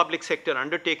 Public sector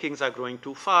undertakings are growing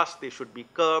too fast, they should be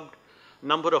curbed.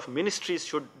 Number of ministries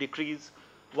should decrease.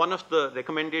 One of the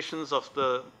recommendations of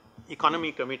the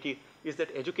economy committee is that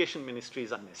education ministry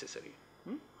is unnecessary.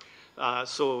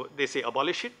 So they say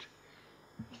abolish it.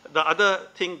 The other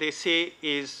thing they say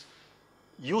is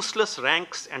useless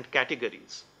ranks and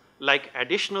categories, like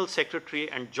additional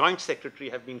secretary and joint secretary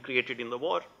have been created in the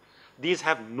war. These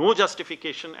have no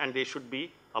justification and they should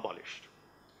be abolished.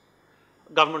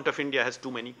 Government of India has too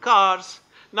many cars.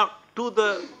 Now, to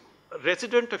the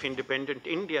resident of independent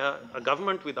India, a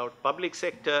government without public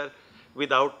sector,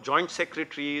 without joint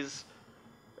secretaries,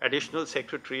 additional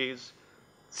secretaries,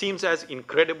 seems as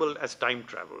incredible as time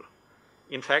travel.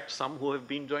 In fact, some who have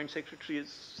been joint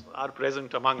secretaries are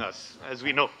present among us, as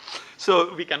we know.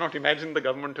 So we cannot imagine the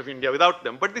government of India without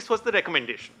them, but this was the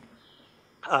recommendation.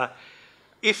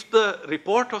 If the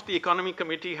report of the economy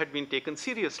committee had been taken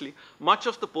seriously, much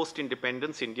of the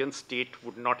post-independence Indian state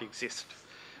would not exist.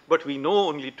 But we know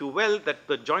only too well that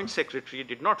the joint secretary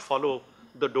did not follow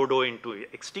the dodo into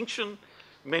extinction.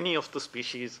 Many of the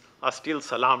species are still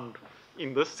salamed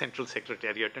in the central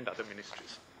secretariat and other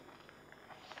ministries.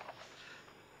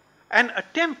 An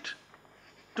attempt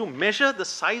to measure the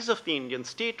size of the Indian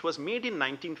state was made in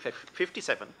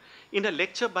 1957 in a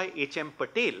lecture by H.M.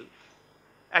 Patel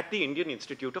at the Indian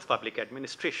Institute of Public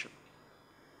Administration.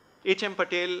 H.M.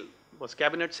 Patel was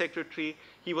cabinet secretary.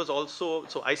 He was also,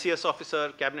 ICS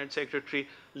officer, cabinet secretary.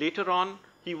 Later on,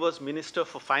 he was minister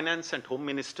for finance and home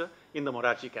minister in the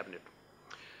Morarji cabinet.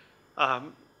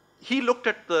 He looked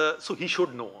at so he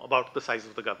should know about the size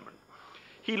of the government.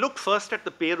 He looked first at the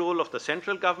payroll of the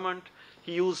central government.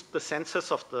 He used the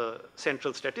census of the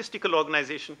Central Statistical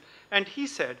Organization, and he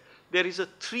said there is a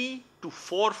 3 to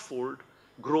 4-fold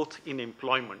growth in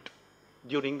employment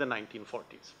during the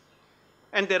 1940s.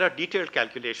 And there are detailed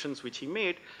calculations which he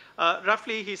made.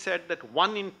 Roughly, he said that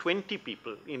 1 in 20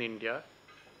 people in India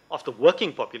of the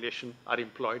working population are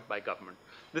employed by government.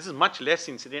 This is much less,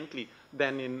 incidentally,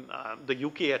 than in the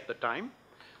UK at the time,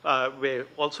 where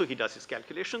also he does his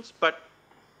calculations. But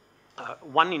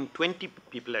 1 in 20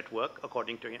 people at work,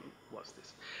 according to him, was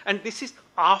this. And this is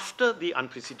after the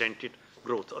unprecedented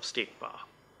growth of state power.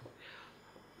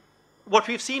 What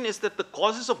we've seen is that the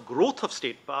causes of growth of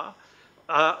state power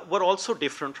were also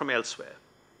different from elsewhere.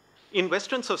 In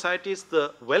Western societies,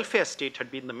 the welfare state had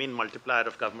been the main multiplier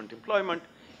of government employment.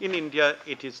 In India,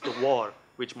 it is the war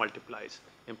which multiplies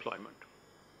employment.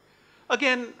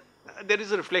 Again, there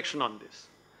is a reflection on this,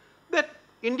 that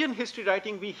Indian history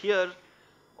writing, we hear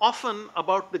often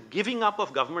about the giving up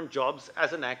of government jobs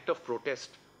as an act of protest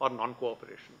or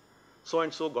non-cooperation.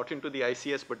 So-and-so got into the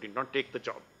ICS but did not take the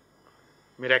job,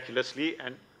 miraculously.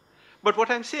 But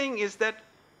what I'm saying is that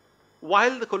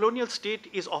while the colonial state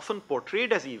is often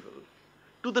portrayed as evil,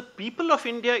 to the people of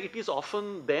India, it is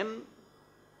often then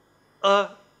a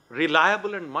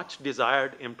reliable and much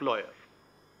desired employer.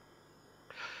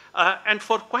 And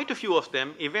for quite a few of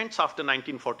them, events after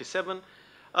 1947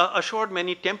 assured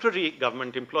many temporary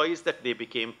government employees that they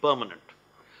became permanent.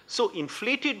 So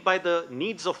inflated by the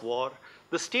needs of war,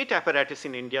 the state apparatus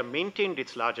in India maintained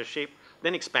its larger shape,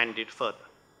 then expanded further.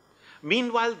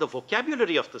 Meanwhile, the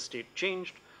vocabulary of the state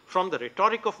changed from the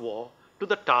rhetoric of war to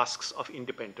the tasks of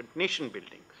independent nation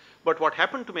building. But what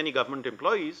happened to many government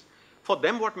employees, for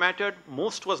them what mattered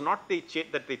most was not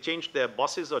that they changed their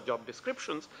bosses or job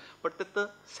descriptions, but that the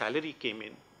salary came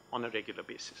in on a regular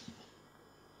basis.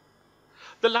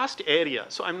 The last area,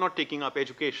 so I'm not taking up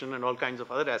education and all kinds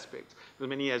of other aspects, because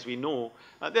many, as we know,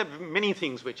 there are many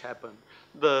things which happen.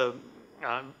 The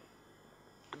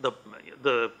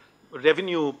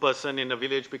revenue person in a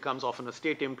village becomes often a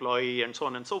state employee and so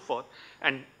on and so forth,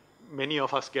 and many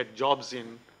of us get jobs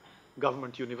in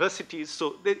government universities,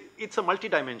 so it's a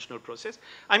multidimensional process.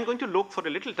 I'm going to look for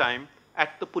a little time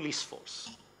at the police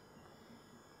force.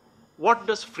 What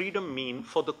does freedom mean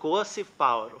for the coercive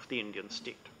power of the Indian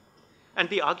state? And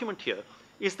the argument here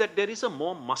is that there is a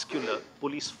more muscular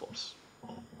police force.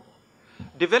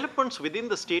 Developments within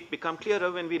the state become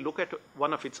clearer when we look at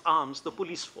one of its arms, the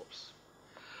police force.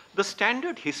 The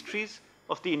standard histories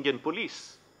of the Indian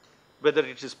police, whether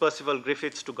it is Percival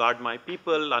Griffiths to guard my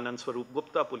people, Anand Swarup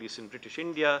Gupta, police in British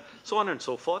India, so on and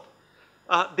so forth,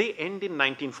 they end in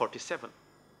 1947.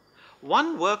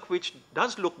 One work which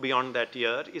does look beyond that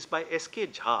year is by S.K.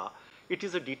 Jha. It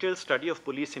is a detailed study of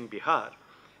police in Bihar,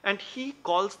 and he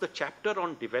calls the chapter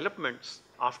on developments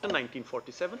after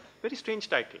 1947, very strange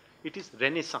title. It is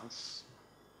Renaissance.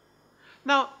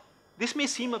 Now, this may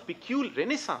seem a peculiar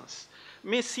Renaissance,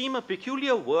 may seem a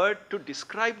peculiar word to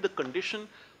describe the condition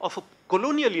of a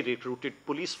colonially rooted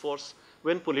police force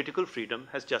when political freedom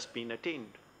has just been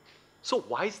attained. So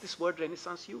why is this word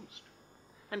Renaissance used?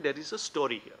 And there is a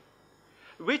story here,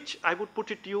 which I would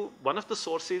put it to you, one of the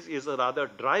sources is a rather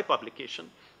dry publication.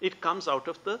 It comes out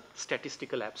of the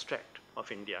Statistical Abstract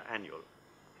of India annual.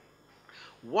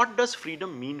 What does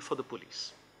freedom mean for the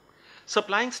police?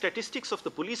 Supplying statistics of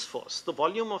the police force, the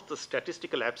volume of the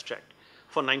Statistical Abstract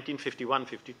for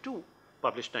 1951-52,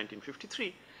 published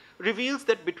 1953, reveals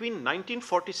that between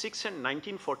 1946 and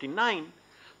 1949,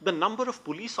 the number of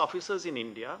police officers in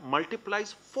India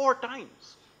multiplies 4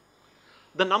 times.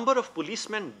 The number of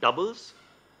policemen doubles.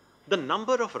 The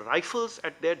number of rifles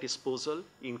at their disposal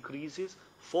increases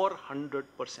 400%.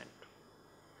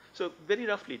 So very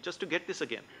roughly, just to get this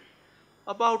again,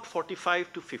 about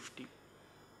 45 to 50.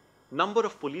 Number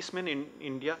of policemen in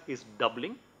India is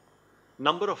doubling.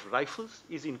 Number of rifles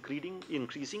is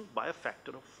increasing by a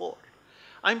factor of 4.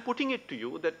 I'm putting it to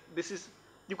you that this is,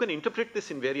 you can interpret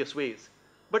this in various ways,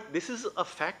 but this is a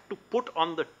fact to put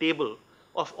on the table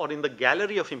of, or in the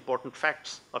gallery of important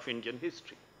facts of Indian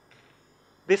history.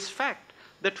 This fact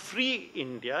that free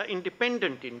India,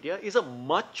 independent India, is a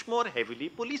much more heavily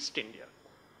policed India.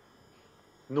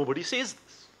 Nobody says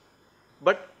this,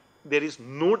 but there is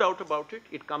no doubt about it.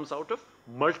 It comes out of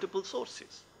multiple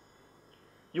sources.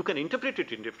 You can interpret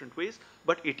it in different ways,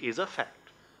 but it is a fact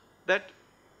that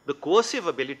the coercive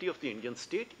ability of the Indian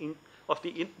state,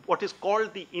 what is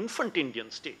called the infant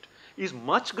Indian state, is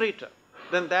much greater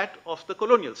than that of the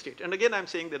colonial state. And again, I'm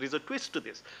saying there is a twist to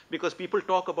this, because people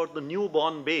talk about the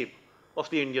newborn babe of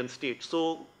the Indian state,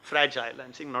 so fragile.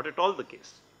 I'm saying not at all the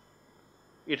case.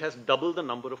 It has double the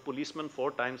number of policemen,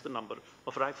 4 times the number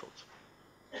of rifles.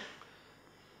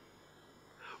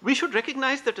 We should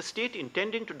recognize that a state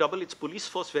intending to double its police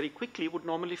force very quickly would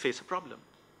normally face a problem.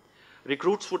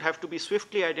 Recruits would have to be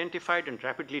swiftly identified and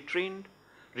rapidly trained.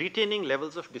 Retaining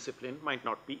levels of discipline might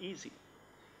not be easy.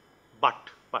 But,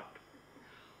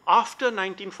 after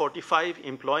 1945,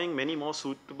 employing many more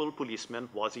suitable policemen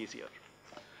was easier.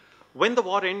 When the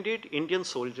war ended, Indian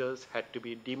soldiers had to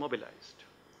be demobilized.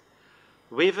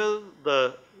 Wavell,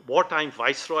 the wartime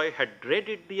viceroy, had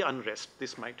dreaded the unrest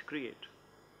this might create.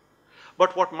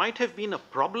 But what might have been a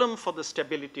problem for the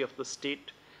stability of the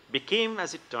state became,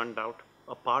 as it turned out,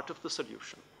 a part of the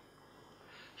solution.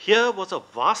 Here was a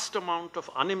vast amount of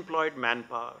unemployed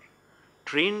manpower,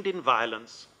 trained in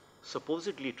violence,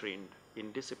 supposedly trained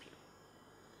in discipline.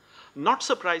 Not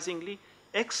surprisingly,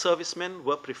 ex-servicemen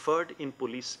were preferred in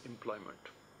police employment.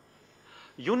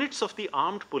 Units of the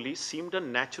armed police seemed a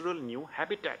natural new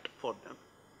habitat for them.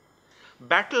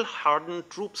 Battle-hardened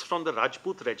troops from the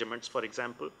Rajput regiments, for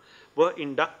example, were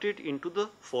inducted into the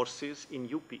forces in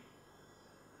UP.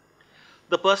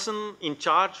 The person in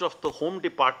charge of the Home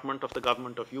Department of the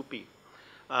government of UP,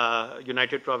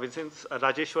 United Provinces,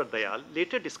 Rajeshwar Dayal,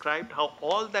 later described how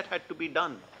all that had to be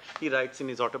done, he writes in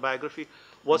his autobiography,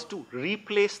 was to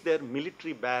replace their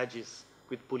military badges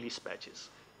with police badges.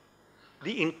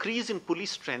 The increase in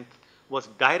police strength was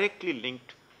directly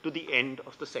linked to the end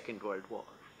of the Second World War.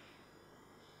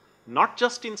 Not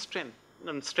just in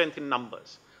strength in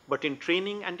numbers, but in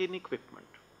training and in equipment.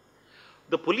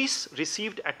 The police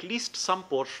received at least some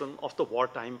portion of the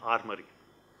wartime armory.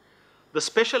 The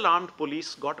special armed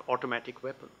police got automatic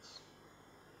weapons.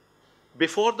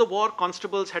 Before the war,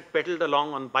 constables had pedaled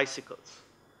along on bicycles.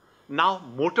 Now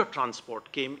motor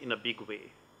transport came in a big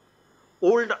way.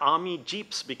 Old army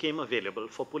jeeps became available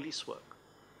for police work.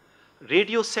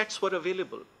 Radio sets were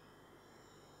available.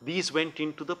 These went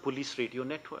into the police radio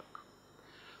network.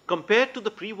 Compared to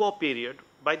the pre-war period,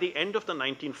 by the end of the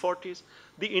 1940s,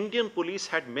 the Indian police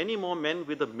had many more men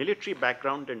with a military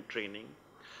background and training,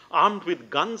 armed with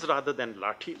guns rather than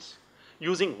lathis,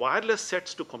 using wireless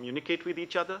sets to communicate with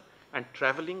each other, and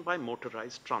traveling by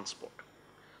motorized transport.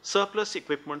 Surplus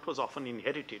equipment was often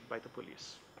inherited by the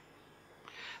police.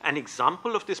 An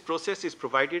example of this process is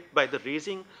provided by the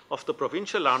raising of the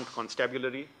Provincial Armed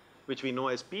Constabulary, which we know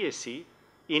as PAC,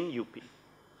 in UP.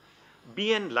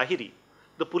 B.N. Lahiri,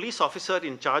 the police officer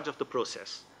in charge of the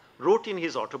process, wrote in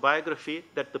his autobiography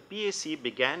that the PAC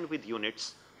began with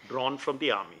units drawn from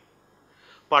the army.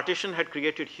 Partition had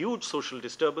created huge social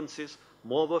disturbances,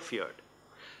 more were feared.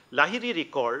 Lahiri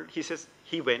recalled, he says,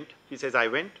 I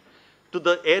went to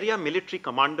the area military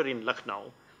commander in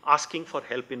Lucknow asking for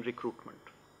help in recruitment.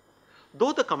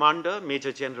 Though the commander,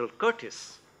 Major General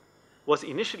Curtis, was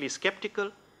initially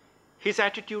skeptical, his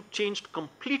attitude changed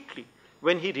completely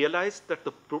when he realized that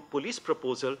the police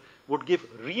proposal would give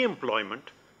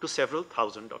re-employment to several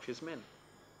thousand of his men.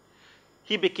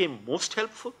 He became most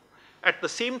helpful. At the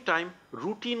same time,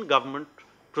 routine government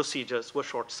procedures were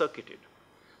short-circuited.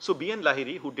 So B.N.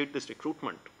 Lahiri, who did this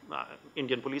recruitment,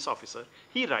 Indian police officer,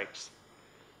 he writes,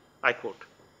 I quote,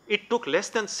 "It took less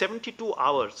than 72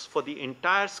 hours for the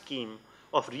entire scheme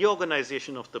of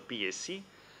reorganization of the PAC,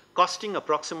 costing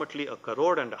approximately 1.5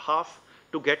 crore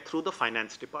to get through the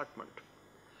finance department.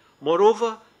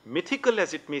 Moreover, mythical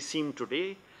as it may seem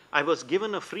today, I was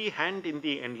given a free hand in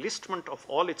the enlistment of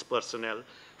all its personnel,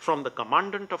 from the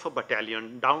commandant of a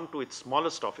battalion down to its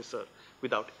smallest officer,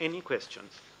 without any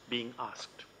questions being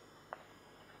asked."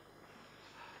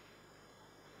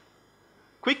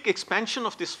 Quick expansion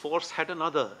of this force had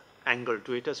another angle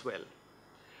to it as well.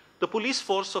 The police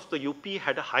force of the UP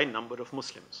had a high number of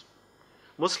Muslims.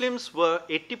 Muslims were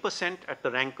 80% at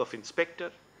the rank of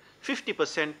inspector,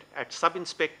 50% at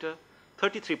sub-inspector,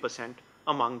 33%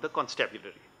 among the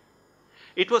constabulary.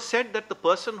 It was said that the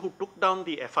person who took down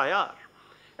the FIR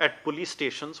at police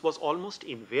stations was almost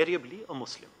invariably a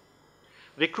Muslim.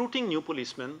 Recruiting new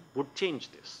policemen would change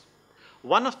this.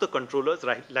 One of the controllers,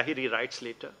 Lahiri writes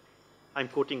later, I'm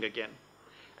quoting again,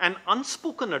 "An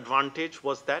unspoken advantage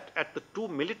was that at the two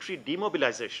military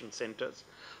demobilization centers,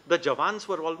 the Jawans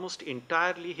were almost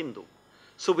entirely Hindu.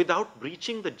 So without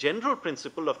breaching the general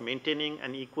principle of maintaining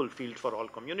an equal field for all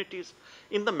communities,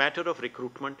 in the matter of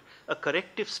recruitment, a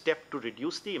corrective step to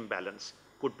reduce the imbalance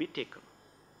could be taken."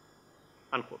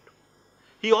 Unquote.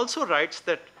 He also writes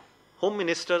that Home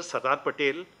Minister Sardar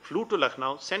Patel flew to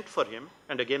Lucknow, sent for him,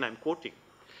 and again I'm quoting,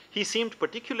 "He seemed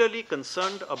particularly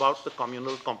concerned about the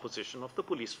communal composition of the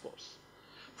police force.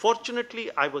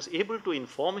 Fortunately, I was able to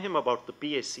inform him about the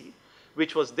PAC,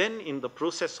 which was then in the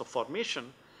process of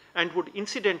formation, and would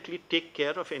incidentally take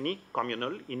care of any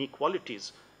communal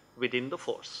inequalities within the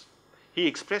force. He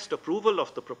expressed approval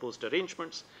of the proposed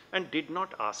arrangements and did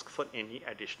not ask for any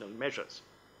additional measures."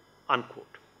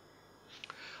 Unquote.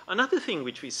 Another thing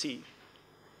which we see,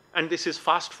 and this is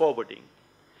fast forwarding,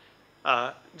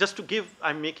 just to give,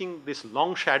 I'm making this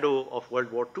long shadow of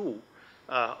World War II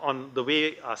on the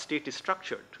way our state is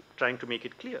structured, trying to make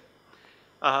it clear.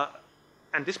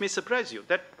 And this may surprise you,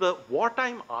 that the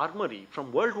wartime armory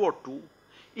from World War II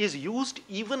is used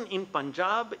even in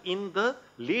Punjab in the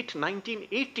late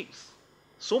 1980s,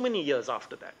 so many years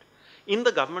after that, in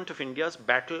the government of India's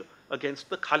battle against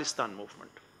the Khalistan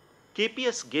movement.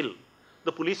 KPS Gill,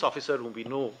 the police officer whom we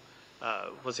know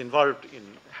was involved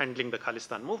in handling the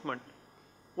Khalistan movement,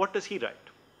 what does he write?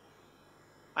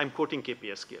 I'm quoting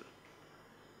KPS Gill.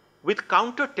 "With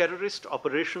counter-terrorist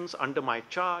operations under my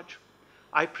charge,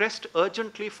 I pressed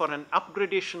urgently for an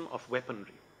upgradation of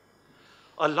weaponry.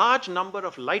 A large number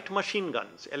of light machine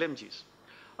guns, LMGs,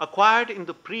 acquired in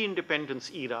the pre-independence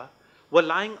era were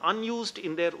lying unused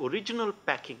in their original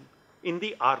packing in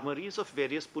the armories of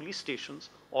various police stations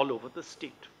all over the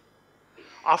state.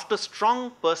 After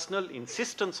strong personal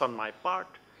insistence on my part,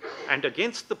 and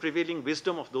against the prevailing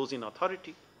wisdom of those in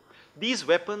authority, these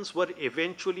weapons were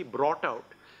eventually brought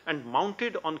out and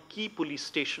mounted on key police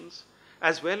stations,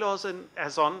 as well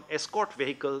as on escort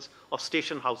vehicles of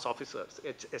station house officers,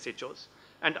 SHOs,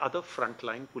 and other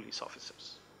frontline police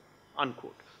officers."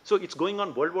 Unquote. So it's going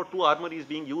on. World War II armory is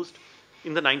being used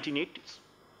in the 1980s.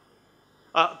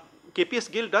 KPS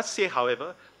Gill does say,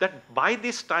 however, that by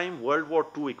this time World War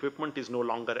II equipment is no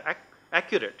longer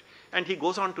accurate, and he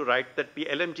goes on to write that the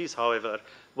LMGs, however,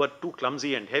 were too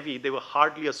clumsy and heavy. They were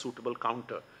hardly a suitable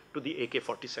counter to the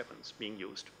AK-47s being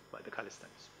used by the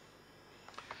Khalistanis.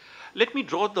 Let me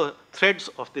draw the threads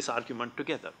of this argument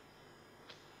together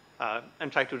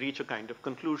and try to reach a kind of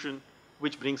conclusion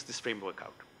which brings this framework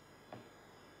out.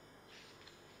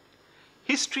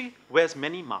 History wears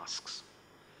many masks.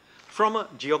 From a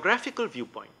geographical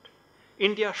viewpoint,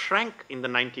 India shrank in the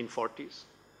 1940s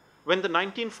when the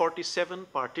 1947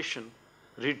 partition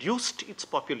reduced its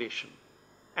population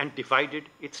and divided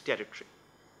its territory.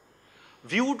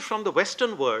 Viewed from the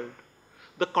Western world,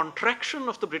 the contraction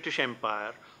of the British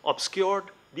Empire obscured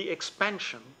the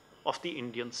expansion of the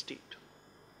Indian state.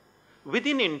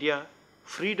 Within India,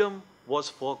 freedom was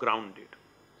foregrounded.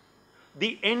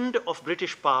 The end of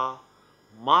British power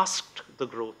masked the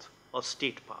growth of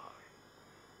state power.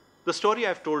 The story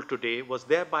I've told today was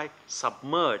thereby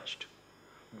submerged,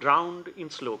 drowned in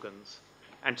slogans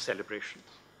and celebrations.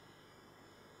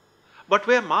 But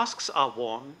where masks are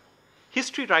worn,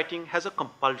 history writing has a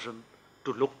compulsion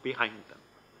to look behind them.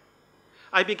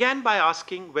 I began by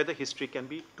asking whether history can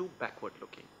be too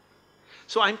backward-looking.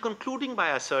 So I'm concluding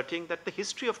by asserting that the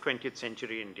history of 20th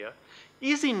century India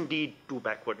is indeed too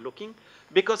backward-looking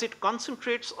because it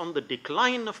concentrates on the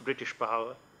decline of British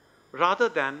power rather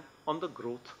than on the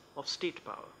growth of state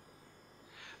power.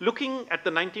 Looking at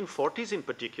the 1940s in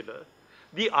particular,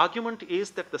 the argument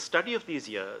is that the study of these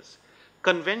years,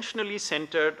 conventionally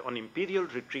centered on imperial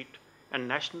retreat and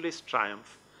nationalist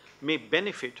triumph, may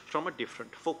benefit from a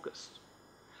different focus.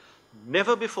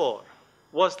 Never before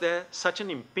was there such an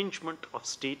impingement of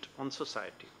state on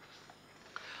society.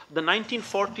 The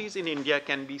 1940s in India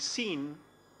can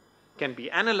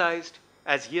be analyzed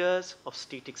as years of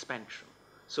state expansion.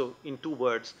 So in 2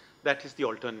 words, that is the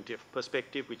alternative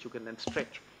perspective which you can then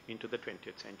stretch into the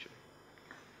 20th century.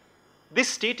 This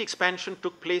state expansion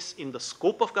took place in the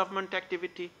scope of government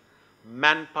activity,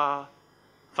 manpower,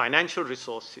 financial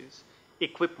resources,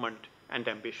 equipment, and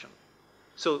ambition.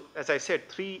 So, as I said,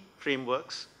 3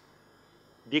 frameworks: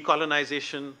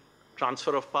 decolonization,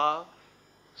 transfer of power;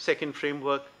 second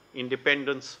framework,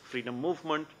 independence, freedom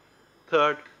movement;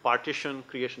 third, partition,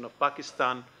 creation of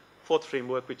Pakistan; fourth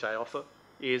framework, which I offer,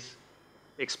 is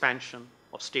expansion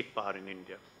of state power in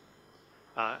India,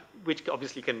 which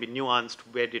obviously can be nuanced.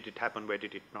 Where did it happen, where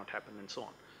did it not happen, and so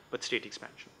on, but state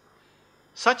expansion.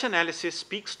 Such analysis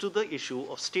speaks to the issue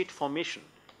of state formation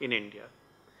in India.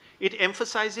 It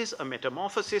emphasizes a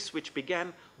metamorphosis which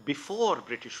began before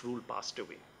British rule passed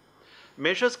away.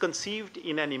 Measures conceived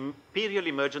in an imperial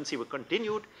emergency were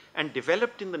continued and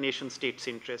developed in the nation-state's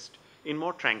interest in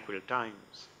more tranquil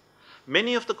times.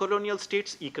 Many of the colonial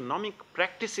states' economic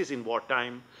practices in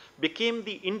wartime became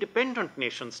the independent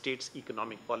nation-states'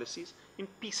 economic policies in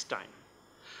peacetime.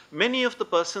 Many of the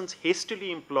persons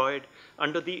hastily employed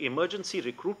under the emergency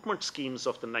recruitment schemes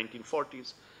of the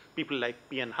 1940s, people like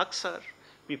P.N. Haksar,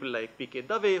 people like P.K.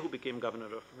 Dave, who became governor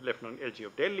of Lieutenant LG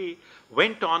of Delhi,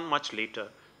 went on much later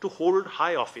to hold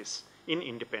high office in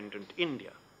independent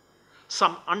India.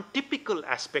 Some untypical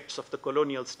aspects of the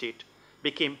colonial state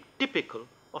became typical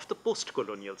of the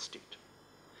post-colonial state.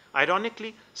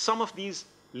 Ironically, some of these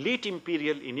late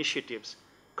imperial initiatives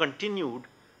continued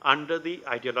under the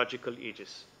ideological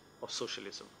aegis of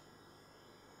socialism.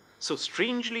 So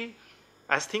strangely,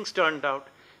 as things turned out,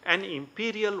 an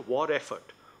imperial war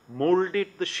effort molded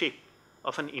the shape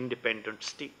of an independent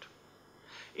state.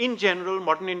 In general,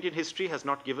 modern Indian history has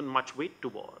not given much weight to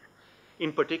war.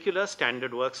 In particular,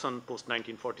 standard works on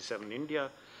post-1947 India,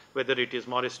 whether it is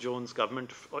Maurice Jones'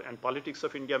 Government and Politics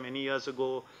of India many years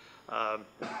ago,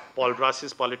 Paul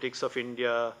Brass's Politics of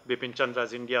India, Bipin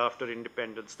Chandra's India after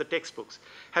independence, the textbooks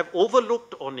have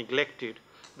overlooked or neglected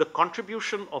the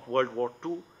contribution of World War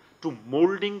II to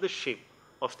molding the shape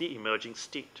of the emerging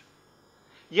state.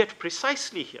 Yet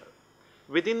precisely here,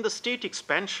 within the state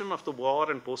expansion of the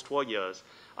war and post-war years,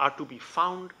 are to be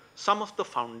found some of the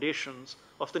foundations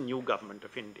of the new government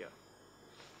of India.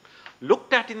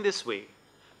 Looked at in this way,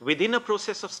 within a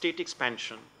process of state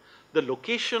expansion, the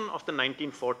location of the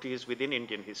 1940s within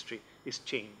Indian history is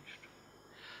changed.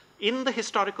 In the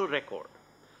historical record,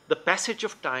 the passage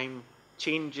of time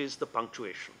changes the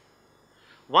punctuation.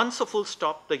 Once a full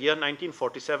stop, the year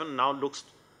 1947 now looks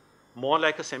more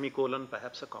like a semicolon,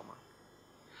 perhaps a comma.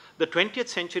 The 20th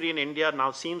century in India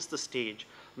now seems the stage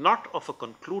not of a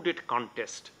concluded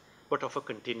contest, but of a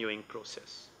continuing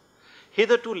process.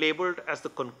 Hitherto labeled as the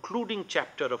concluding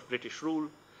chapter of British rule,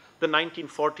 the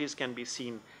 1940s can be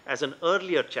seen as an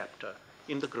earlier chapter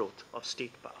in the growth of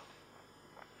state power.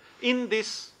 In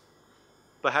this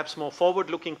perhaps more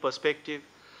forward-looking perspective,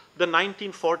 the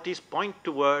 1940s point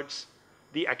towards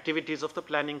the activities of the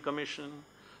Planning Commission,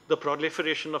 the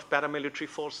proliferation of paramilitary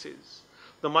forces,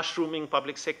 the mushrooming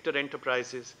public sector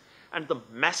enterprises, and the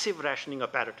massive rationing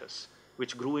apparatus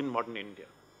which grew in modern India.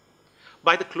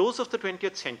 By the close of the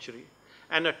 20th century,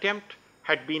 an attempt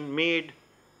had been made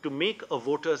to make a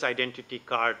voter's identity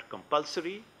card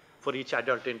compulsory for each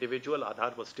adult individual.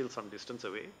 Aadhaar was still some distance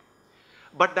away.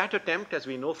 But that attempt, as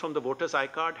we know from the voter's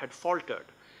I-card, had faltered,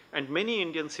 and many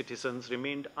Indian citizens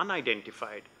remained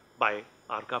unidentified by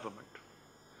our government.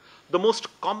 The most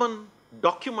common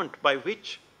document by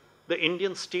which the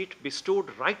Indian state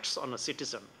bestowed rights on a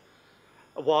citizen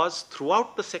was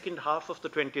throughout the second half of the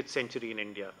 20th century in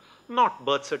India, not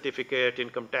birth certificate,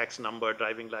 income tax number,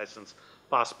 driving license,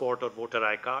 passport or voter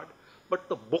I-card, but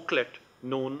the booklet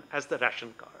known as the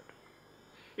ration card.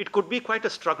 It could be quite a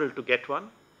struggle to get one,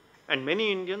 and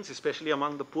many Indians, especially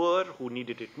among the poor who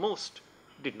needed it most,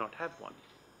 did not have one.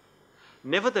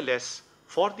 Nevertheless,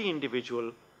 for the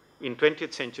individual in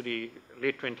 20th century,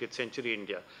 late 20th century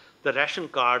India, the ration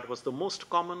card was the most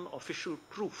common official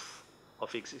proof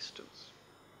of existence.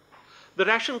 The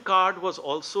ration card was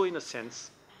also, in a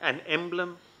sense, an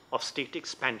emblem of state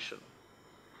expansion.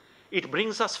 It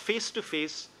brings us face to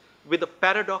face with the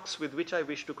paradox with which I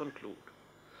wish to conclude.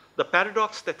 The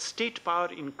paradox that state power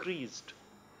increased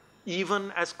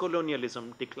even as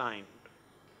colonialism declined.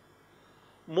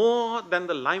 More than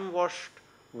the lime-washed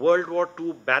World War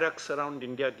II barracks around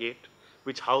India Gate,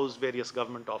 which housed various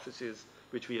government offices,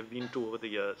 which we have been to over the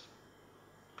years,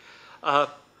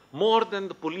 more than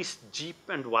the police jeep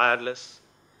and wireless,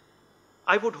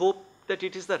 I would hope that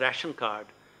it is the ration card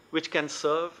which can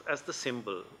serve as the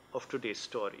symbol of today's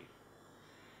story.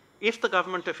 If the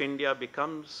government of India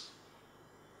becomes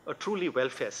a truly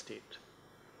welfare state,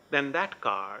 then that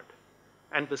card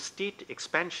and the state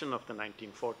expansion of the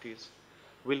 1940s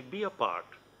will be a part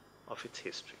of its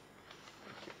history.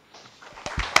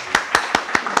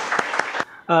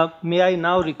 May I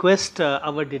now request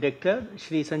our director,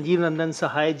 Shri Sanjeev Nandan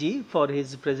Sahai ji, for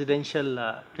his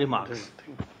presidential remarks.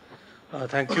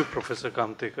 Thank you, Professor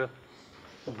Kamtekar.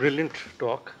 A brilliant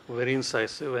talk, very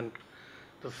incisive, and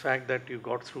the fact that you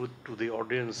got through to the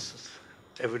audience is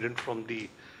evident from the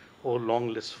whole long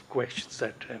list of questions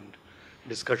that and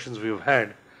discussions we've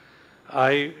had.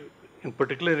 I, in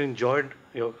particular, enjoyed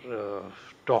your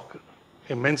talk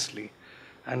immensely,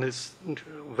 and it's a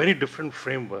very different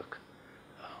framework.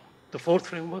 The fourth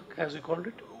framework, as you called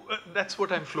it? That's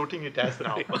what I'm floating it as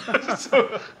now.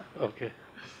 Okay.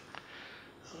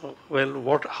 Well,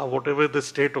 whatever the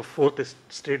state of fourth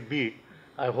state be,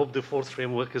 I hope the fourth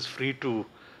framework is free to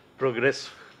progress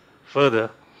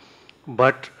further.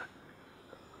 But,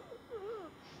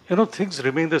 you know, things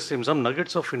remain the same. Some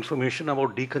nuggets of information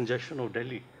about decongestion of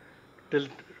Delhi. Till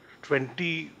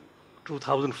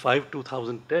 2005,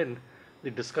 2010,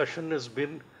 the discussion has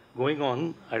been going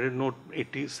on, I don't know,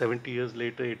 70 years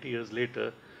later, 80 years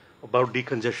later, about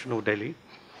decongestion of Delhi.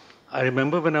 I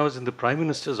remember when I was in the Prime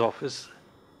Minister's office,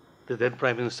 the then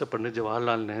Prime Minister Pandit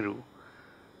Jawaharlal Nehru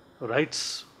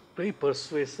writes very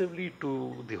persuasively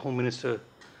to the Home Minister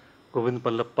Govind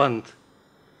Ballabh Pant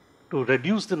to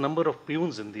reduce the number of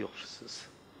peons in the offices.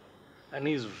 And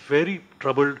he is very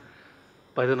troubled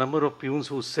by the number of peons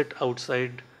who sit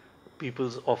outside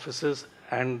people's offices,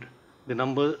 and the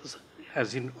numbers,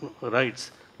 as he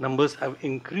writes, numbers have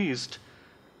increased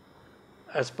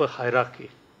as per hierarchy.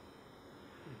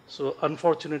 So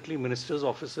unfortunately, ministers'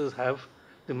 offices have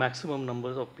the maximum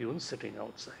numbers of peons sitting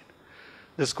outside.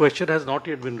 This question has not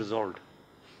yet been resolved.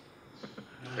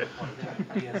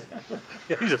 Yeah,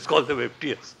 you just call them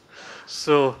FTS.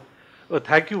 So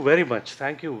thank you very much.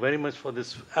 Thank you very much for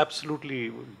this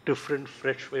absolutely different,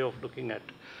 fresh way of looking at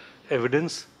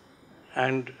evidence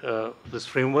and this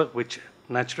framework, which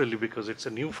naturally, because it's a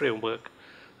new framework,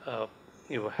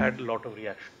 you've had a lot of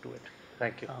reaction to it.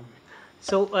 Thank you.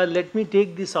 So let me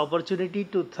take this opportunity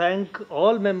to thank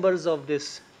all members of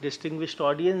this distinguished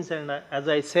audience, and as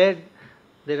I said,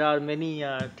 there are many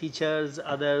teachers,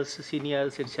 others,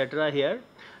 seniors, etc. here.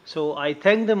 So I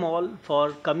thank them all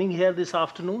for coming here this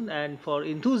afternoon and for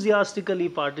enthusiastically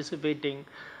participating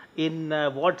in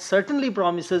what certainly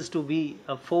promises to be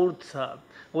a fourth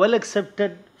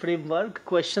well-accepted framework.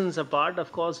 Questions apart,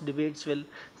 of course, debates will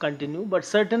continue, but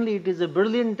certainly it is a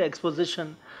brilliant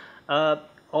exposition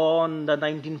on the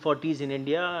 1940s in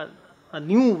India, a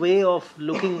new way of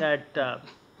looking at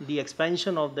the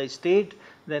expansion of the state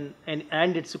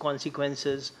and its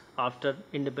consequences after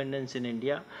independence in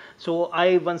India. So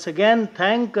I once again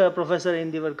thank Professor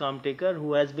Indivar Kamtekar,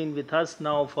 who has been with us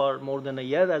now for more than a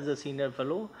year as a senior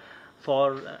fellow,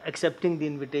 for accepting the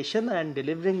invitation and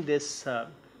delivering this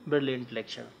brilliant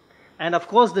lecture. And of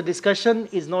course, the discussion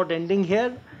is not ending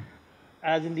here.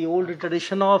 as in the old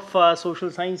tradition of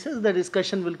social sciences, the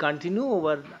discussion will continue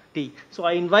over tea. So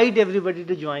I invite everybody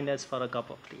to join us for a cup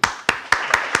of tea.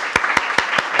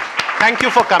 Thank you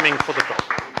for coming for the talk.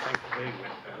 Thank you very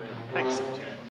much. Thanks.